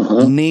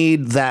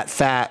need that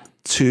fat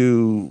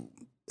to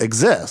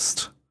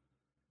exist.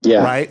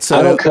 Yeah. Right. So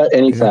I don't cut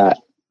any fat.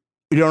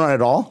 You don't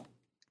at all?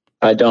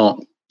 I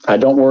don't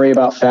worry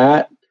about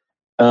fat.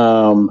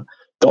 The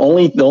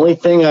only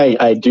thing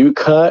I do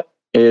cut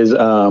is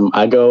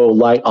I go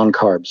light on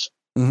carbs.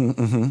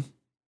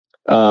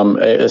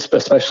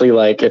 Especially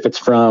like if it's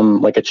from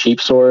like a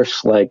cheap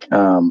source, like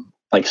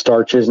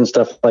starches and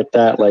stuff like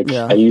that. Like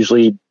I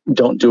usually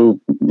don't do,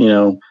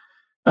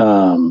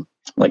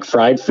 like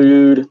fried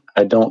food.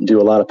 I don't do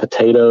a lot of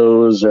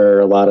potatoes or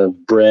a lot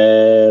of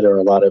bread or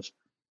a lot of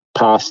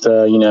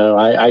pasta.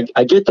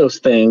 I get those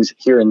things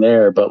here and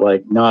there, but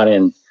like not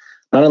in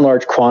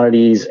large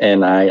quantities.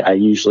 And I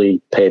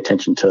usually pay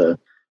attention to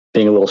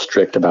being a little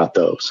strict about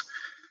those.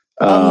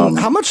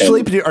 How much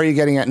sleep are you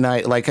getting at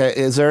night? Like,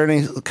 is there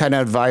any kind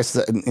of advice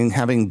in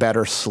having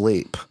better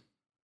sleep?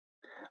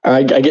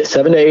 I get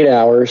 7 to 8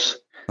 hours.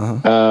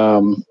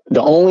 The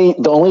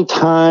only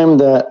time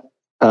that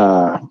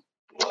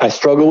I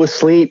struggle with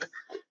sleep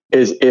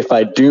is if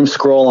I doom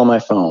scroll on my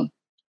phone.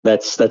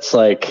 That's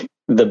like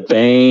the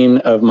bane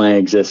of my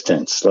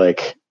existence.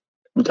 Like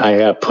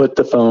I put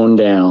the phone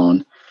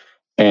down,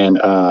 and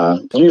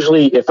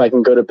usually if I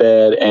can go to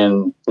bed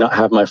and not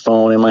have my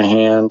phone in my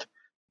hand,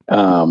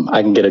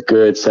 I can get a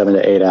good 7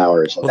 to 8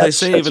 hours. Well, they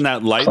say even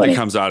that light that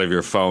comes out of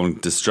your phone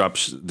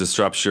disrupts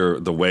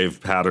the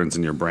wave patterns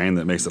in your brain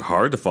that makes it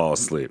hard to fall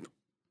asleep.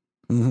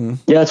 Yeah,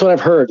 that's what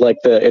I've heard. Like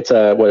it's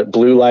a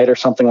blue light or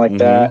something like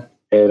that.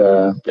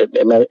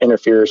 It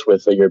interferes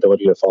with your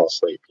ability to fall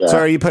asleep. Yeah. So,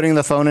 are you putting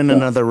the phone in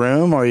another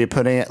room, or are you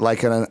putting it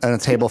like on a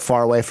table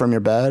far away from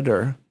your bed,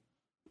 or?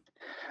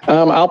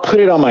 I'll put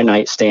it on my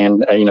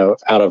nightstand,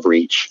 out of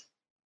reach.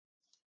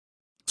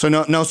 So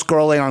no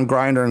scrolling on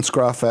Grindr and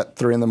Scruff at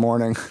 3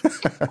 a.m.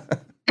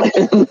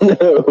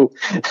 No.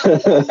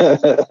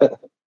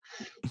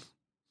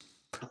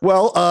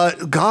 Well,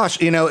 gosh,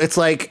 it's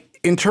like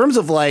in terms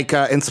of like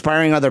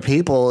inspiring other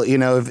people,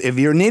 if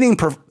you're needing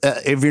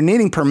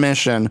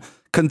permission,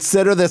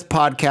 consider this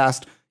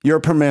podcast your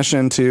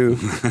permission to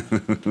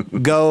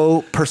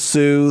go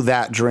pursue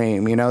that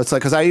dream. It's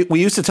like, because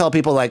we used to tell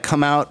people like,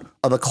 come out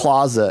of the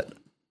closet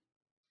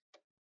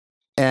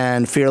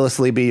and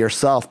fearlessly be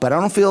yourself, but I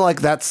don't feel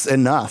like that's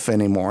enough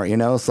anymore.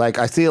 It's like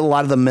I see a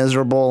lot of the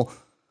miserable,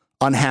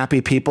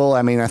 unhappy people.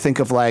 I mean, I think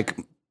of like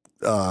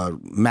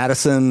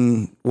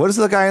Madison. What is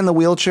the guy in the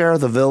wheelchair?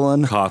 The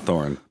villain,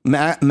 Hawthorne.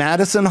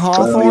 Madison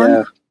Hawthorne.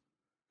 Yeah.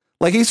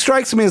 Like he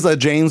strikes me as a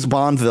James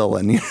Bond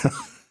villain.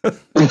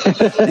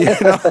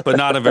 But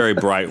not a very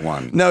bright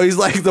one. No, he's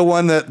like the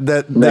one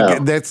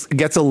that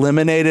gets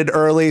eliminated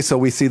early, so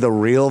we see the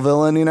real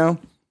villain.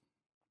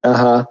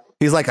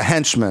 He's like a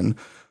henchman.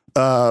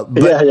 But,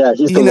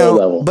 he's the low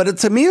level. But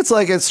to me, it's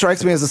like it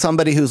strikes me as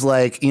somebody who's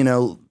like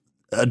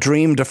a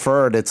dream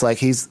deferred. It's like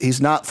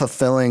he's not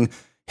fulfilling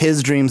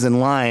his dreams in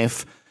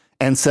life,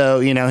 and so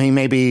he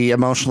may be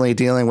emotionally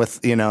dealing with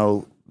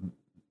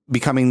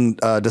becoming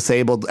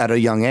disabled at a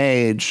young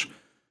age,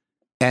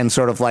 and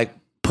sort of like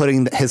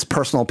putting his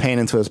personal pain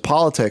into his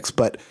politics.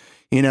 But,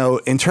 you know,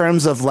 in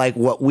terms of like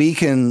what we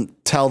can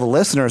tell the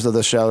listeners of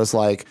the show is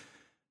like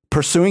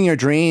pursuing your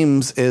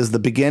dreams is the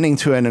beginning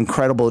to an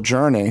incredible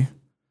journey,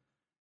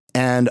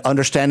 and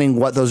understanding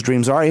what those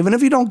dreams are, even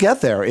if you don't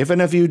get there,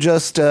 even if you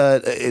just,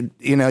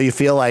 you know, you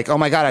feel like, oh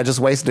my God, I just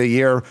wasted a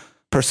year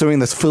pursuing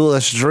this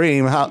foolish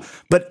dream.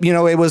 But you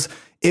know,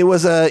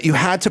 you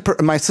had to,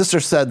 my sister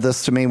said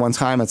this to me one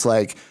time. It's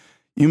like,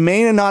 you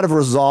may not have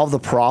resolved the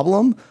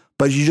problem,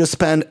 but you just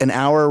spend an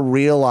hour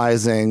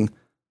realizing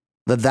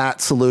that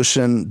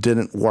solution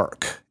didn't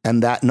work.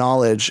 And that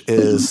knowledge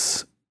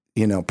is,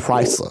 you know,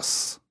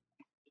 priceless.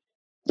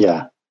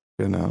 Yeah.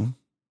 You know?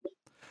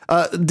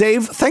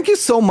 Dave, thank you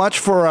so much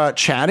for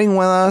chatting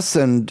with us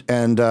and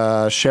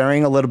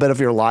sharing a little bit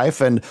of your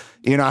life. And,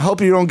 you know, I hope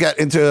you don't get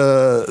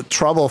into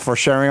trouble for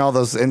sharing all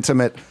those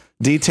intimate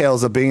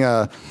details of being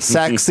a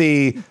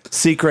sexy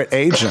secret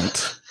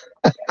agent.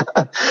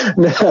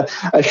 No,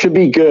 I should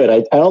be good.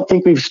 I don't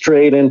think we've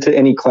strayed into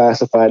any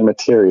classified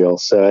material,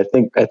 so I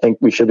think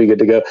we should be good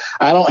to go.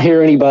 I don't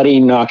hear anybody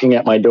knocking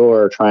at my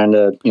door trying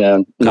to, you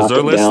know, knock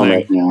it down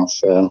right now.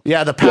 So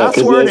yeah, the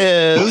password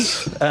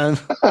is,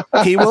 and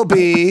he will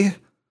be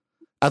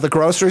at the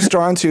grocery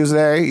store on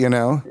Tuesday. You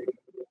know.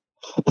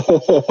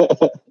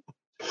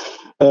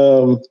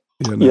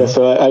 Yeah,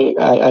 so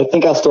I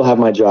think I'll still have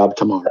my job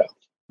tomorrow.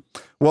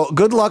 Well,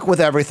 good luck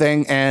with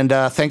everything, and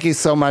thank you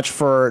so much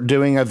for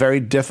doing a very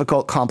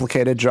difficult,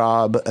 complicated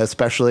job,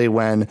 especially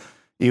when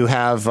you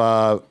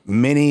have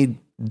many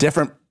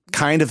different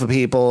kind of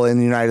people in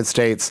the United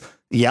States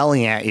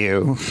yelling at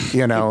you,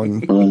 you know,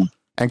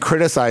 and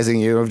criticizing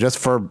you just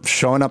for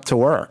showing up to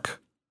work.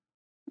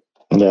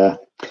 Yeah.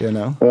 You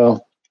know?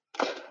 Well,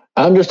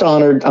 I'm just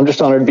honored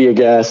to be a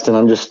guest, and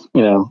I'm just,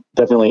 you know,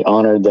 definitely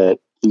honored that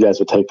you guys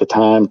would take the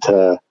time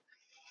to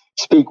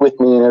speak with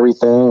me and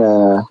everything.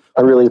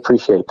 I really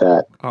appreciate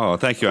that. Oh,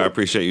 thank you. I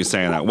appreciate you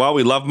saying that. Well,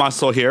 we love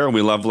muscle here, and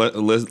we love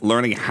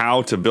learning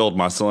how to build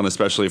muscle, and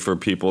especially for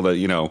people that,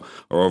 you know,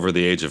 are over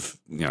the age of,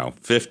 you know,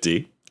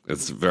 50.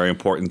 It's very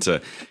important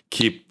to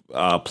keep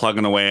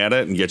plugging away at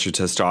it and get your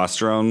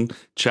testosterone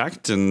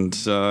checked and,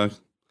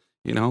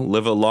 you know,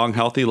 live a long,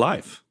 healthy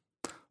life.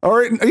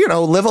 Or, you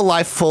know, live a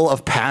life full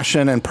of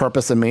passion and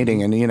purpose and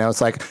meaning. And, you know,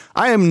 it's like,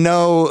 I am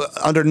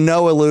under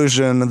no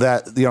illusion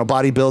that, you know,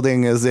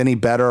 bodybuilding is any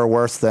better or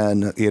worse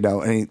than, you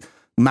know, any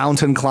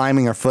mountain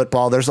climbing or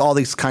football. There's all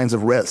these kinds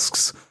of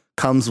risks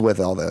comes with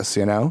all this,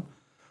 you know,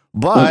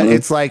 but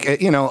it's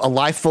like, you know, a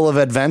life full of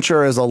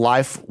adventure is a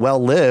life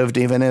well lived,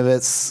 even if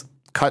it's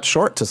cut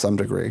short to some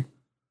degree.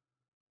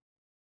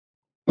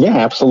 Yeah,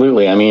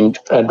 absolutely. I mean,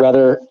 I'd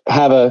rather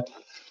have a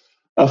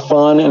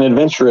fun and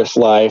adventurous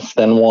life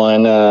than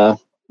one that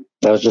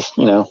was just,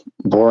 you know,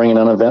 boring and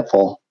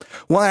uneventful.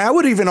 Well, I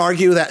would even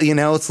argue that, you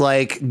know, it's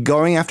like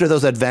going after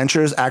those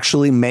adventures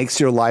actually makes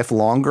your life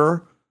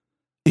longer,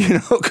 you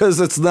know, because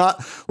it's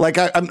not like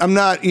I'm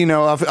not, you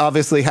know,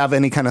 obviously have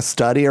any kind of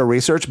study or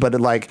research, but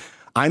like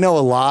I know a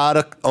lot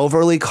of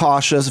overly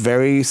cautious,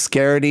 very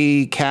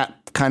scaredy cat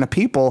kind of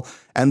people,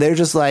 and they're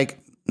just like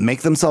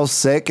make themselves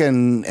sick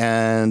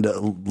and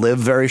live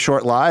very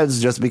short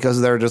lives just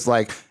because they're just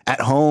like at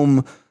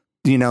home,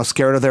 you know,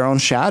 scared of their own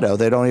shadow.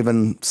 They don't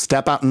even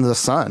step out into the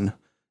sun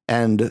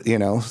and, you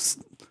know,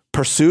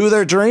 pursue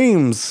their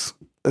dreams.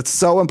 It's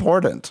so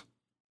important.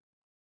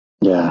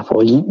 Yeah.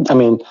 Well, I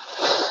mean,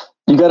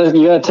 you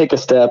gotta take a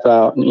step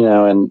out, you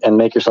know, and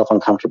make yourself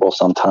uncomfortable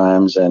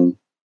sometimes. And,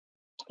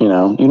 you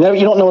know, you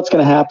don't know what's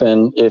going to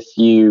happen if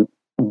you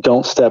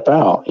don't step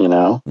out, you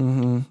know?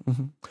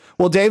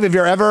 Well, Dave, if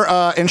you're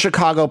ever in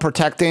Chicago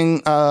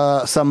protecting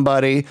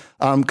somebody,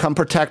 come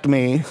protect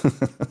me.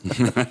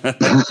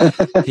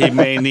 He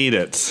may need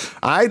it.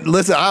 I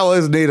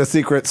always need a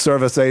Secret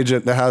Service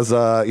agent that has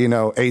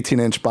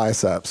 18-inch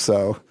biceps.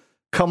 So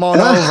come on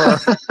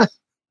over.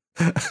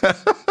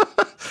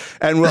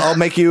 And I'll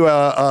make you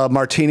a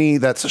martini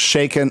that's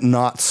shaken,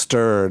 not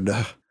stirred.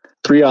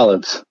 3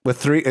 olives.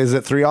 Is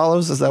it 3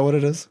 olives? Is that what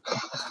it is?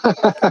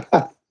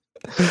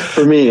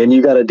 For me, and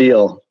you got a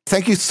deal.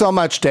 Thank you so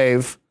much,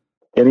 Dave.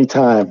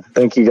 Anytime.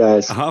 Thank you,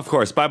 guys. Of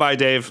course. Bye-bye,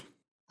 Dave.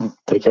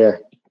 Take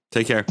care.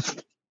 Take care.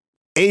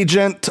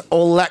 Agent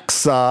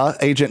Oleksa,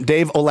 Agent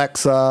Dave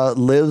Oleksa,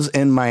 lives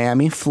in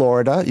Miami,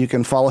 Florida. You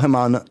can follow him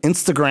on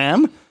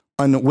Instagram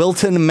on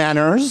Wilton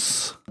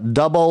Manors,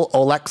 double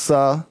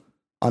Oleksa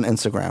on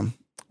Instagram.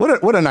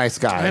 What a nice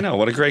guy. I know.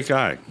 What a great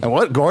guy. And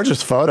what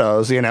gorgeous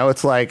photos. You know,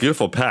 it's like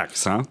beautiful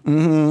pecs, huh?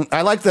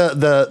 I like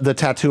the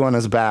tattoo on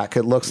his back.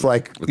 It looks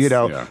like,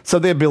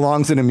 something that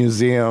belongs in a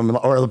museum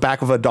or the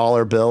back of a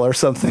dollar bill or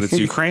something. It's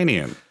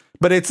Ukrainian.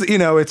 But it's, you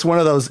know, it's one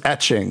of those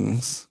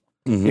etchings.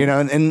 You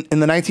know, in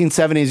the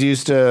 1970s, you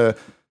used to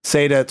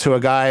say to a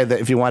guy that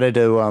if you wanted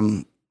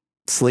to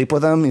sleep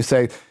with him, you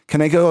say,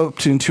 "Can I go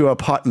up into your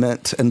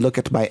apartment and look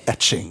at my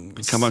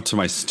etchings? Come up to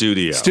my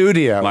studio.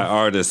 My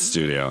artist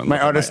studio.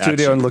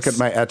 And look at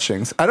my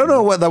etchings." I don't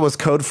know what that was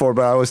code for,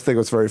 but I always think it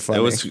was very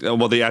funny.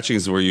 The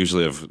etchings were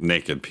usually of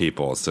naked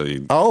people. So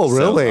you'd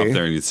really? up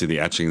there and you'd see the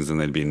etchings and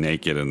they'd be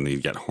naked and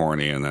you'd get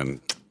horny and then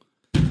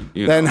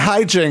then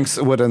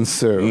hijinks would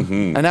ensue.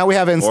 And now we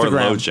have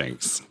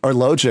Instagram. Or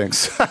low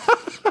jinks.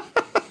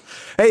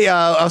 Hey,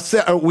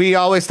 we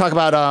always talk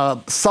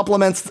about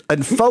supplements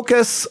and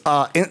focus.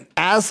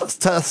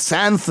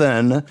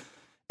 Astaxanthin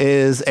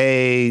is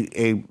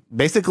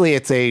basically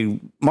it's a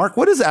Mark.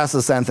 What is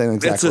astaxanthin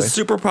exactly? It's a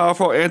super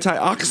powerful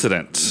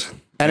antioxidant.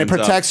 And it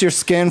protects your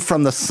skin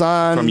from the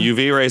sun. From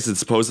UV rays, it's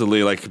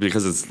supposedly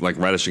because it's like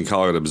reddish in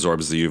color, it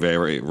absorbs the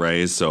UV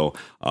rays. So,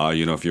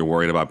 if you're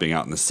worried about being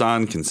out in the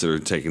sun, consider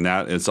taking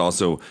that. It's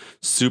also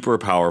super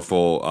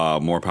powerful,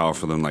 more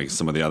powerful than like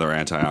some of the other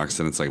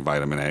antioxidants like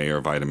vitamin A or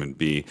vitamin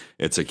B.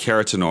 It's a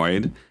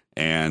carotenoid.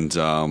 And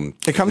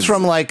it comes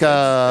from like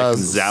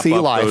zap sea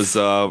up life.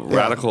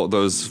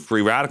 those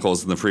free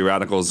radicals, and the free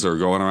radicals are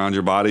going around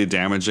your body,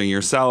 damaging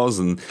your cells,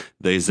 and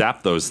they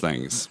zap those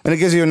things. And it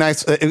gives you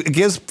it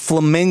gives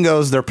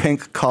flamingos their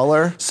pink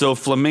color. So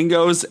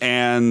flamingos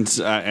and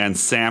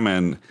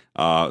salmon,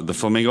 the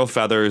flamingo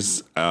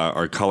feathers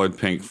are colored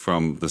pink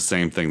from the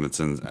same thing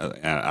that's in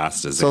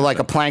astaxanthin. So like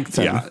a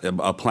plankton. Yeah,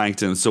 a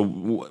plankton.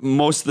 So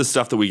most of the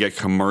stuff that we get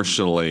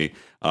commercially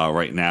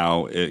right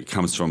now, it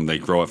comes from, they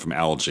grow it from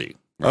algae.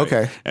 Right?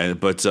 Okay.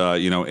 But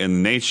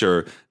in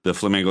nature, the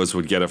flamingos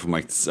would get it from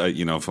like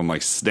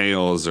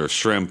snails or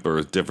shrimp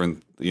or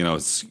different,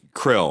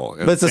 krill.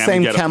 But it's the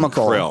same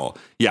chemical. Krill.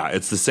 Yeah,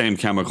 it's the same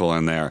chemical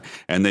in there.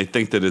 And they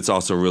think that it's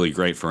also really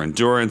great for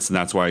endurance. And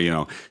that's why,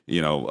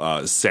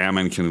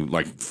 salmon can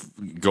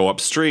go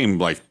upstream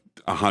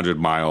 100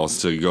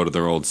 miles to go to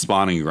their old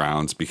spawning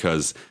grounds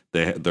because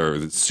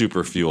they're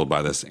super fueled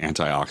by this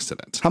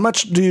antioxidant. How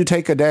much do you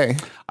take a day?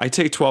 I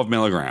take 12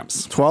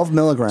 milligrams. 12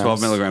 milligrams. 12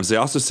 milligrams. They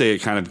also say it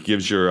kind of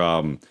gives your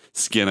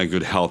skin a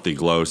good healthy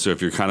glow. So if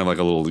you're kind of like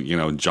a little,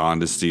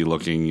 jaundicey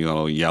looking,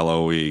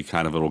 yellowy,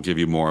 kind of, it'll give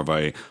you more of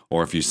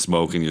or if you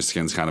smoke and your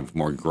skin's kind of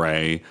more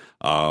gray,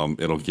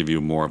 it'll give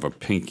you more of a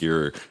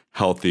pinkier,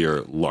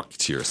 healthier look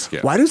to your skin.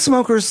 Why do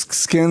smokers'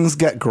 skins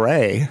get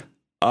gray?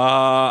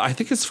 I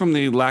think it's from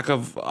the lack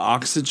of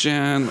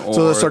oxygen or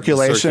so the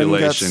circulation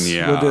gets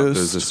yeah, reduced.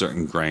 There's a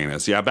certain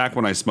grayness. Yeah, back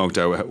when I smoked,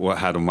 I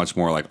had a much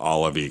more like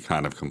olivey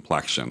kind of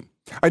complexion.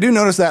 I do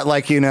notice that,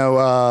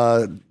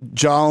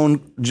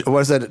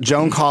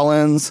 Joan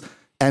Collins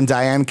and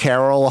Diane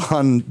Carroll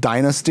on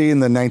Dynasty in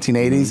the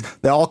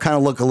 1980s, they all kind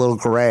of look a little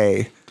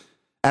gray.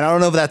 And I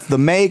don't know if that's the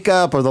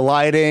makeup or the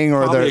lighting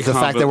or the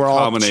fact that we're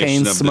all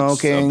chain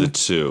smoking. Of the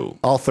two.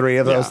 All three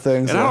of those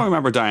things. And I don't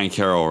remember Diane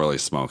Carroll really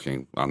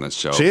smoking on this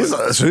show. She's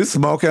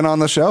smoking on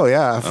the show,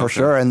 yeah, for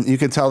sure. And you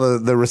can tell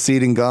the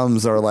receding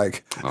gums are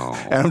and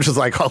I'm just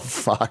like, oh,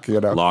 fuck,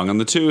 Long in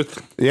the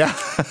tooth. Yeah.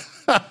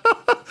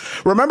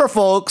 Remember,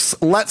 folks,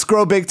 Let's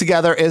Grow Big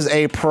Together is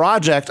a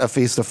project of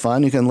Feast of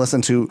Fun. You can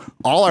listen to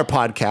all our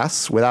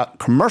podcasts without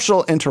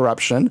commercial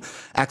interruption.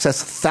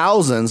 Access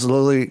thousands,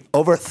 literally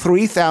over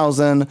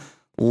 3,000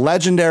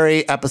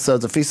 legendary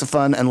episodes of Feast of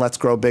Fun and Let's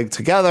Grow Big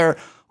Together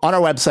on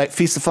our website,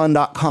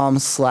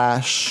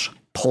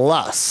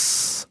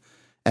 feastoffun.com/plus.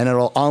 And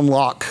it'll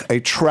unlock a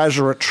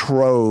treasure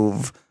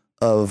trove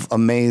of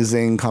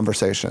amazing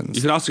conversations.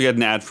 You can also get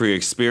an ad-free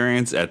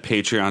experience at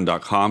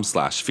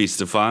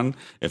patreon.com/feastoffun.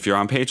 If you're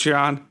on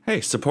Patreon,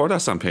 hey, support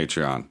us on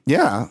Patreon.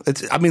 Yeah.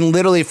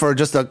 Literally for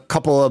just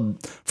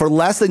for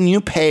less than you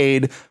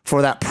paid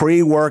for that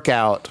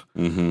pre-workout,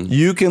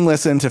 you can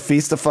listen to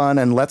Feast of Fun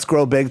and Let's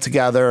Grow Big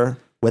Together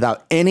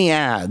without any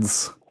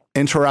ads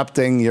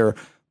interrupting your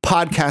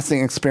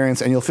podcasting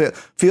experience. And you'll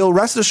feel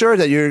rest assured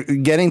that you're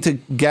getting to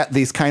get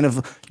these kind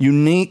of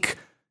unique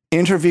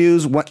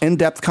interviews,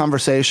 in-depth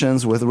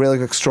conversations with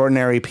really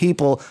extraordinary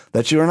people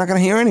that you're not going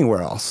to hear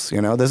anywhere else.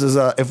 This is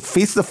if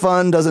Feast of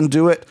Fun doesn't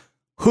do it,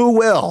 who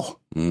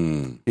will?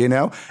 And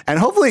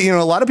hopefully,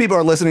 a lot of people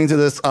are listening to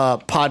this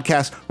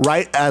podcast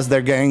right as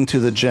they're getting to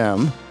the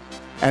gym.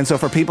 And so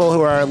for people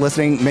who are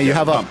listening, may you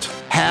have a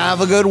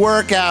good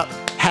workout,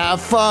 have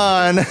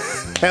fun,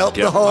 help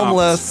the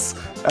homeless,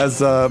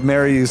 as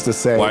Mary used to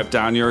say. Wipe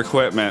down your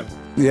equipment.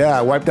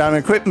 Yeah, wipe down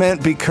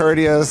equipment, be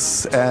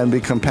courteous, and be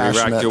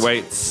compassionate. Re-rack your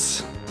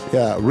weights.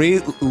 Yeah,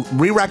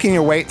 re-racking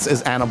your weights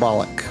is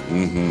anabolic.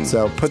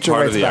 So put your weights back.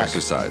 Part of the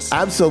exercise.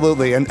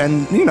 Absolutely.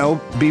 And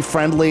be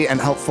friendly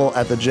and helpful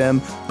at the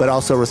gym, but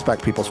also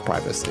respect people's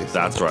privacy.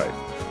 That's right.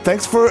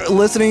 Thanks for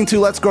listening to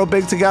Let's Grow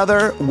Big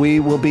Together. We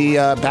will be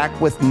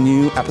back with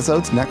new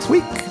episodes next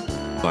week.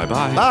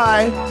 Bye-bye.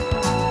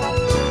 Bye.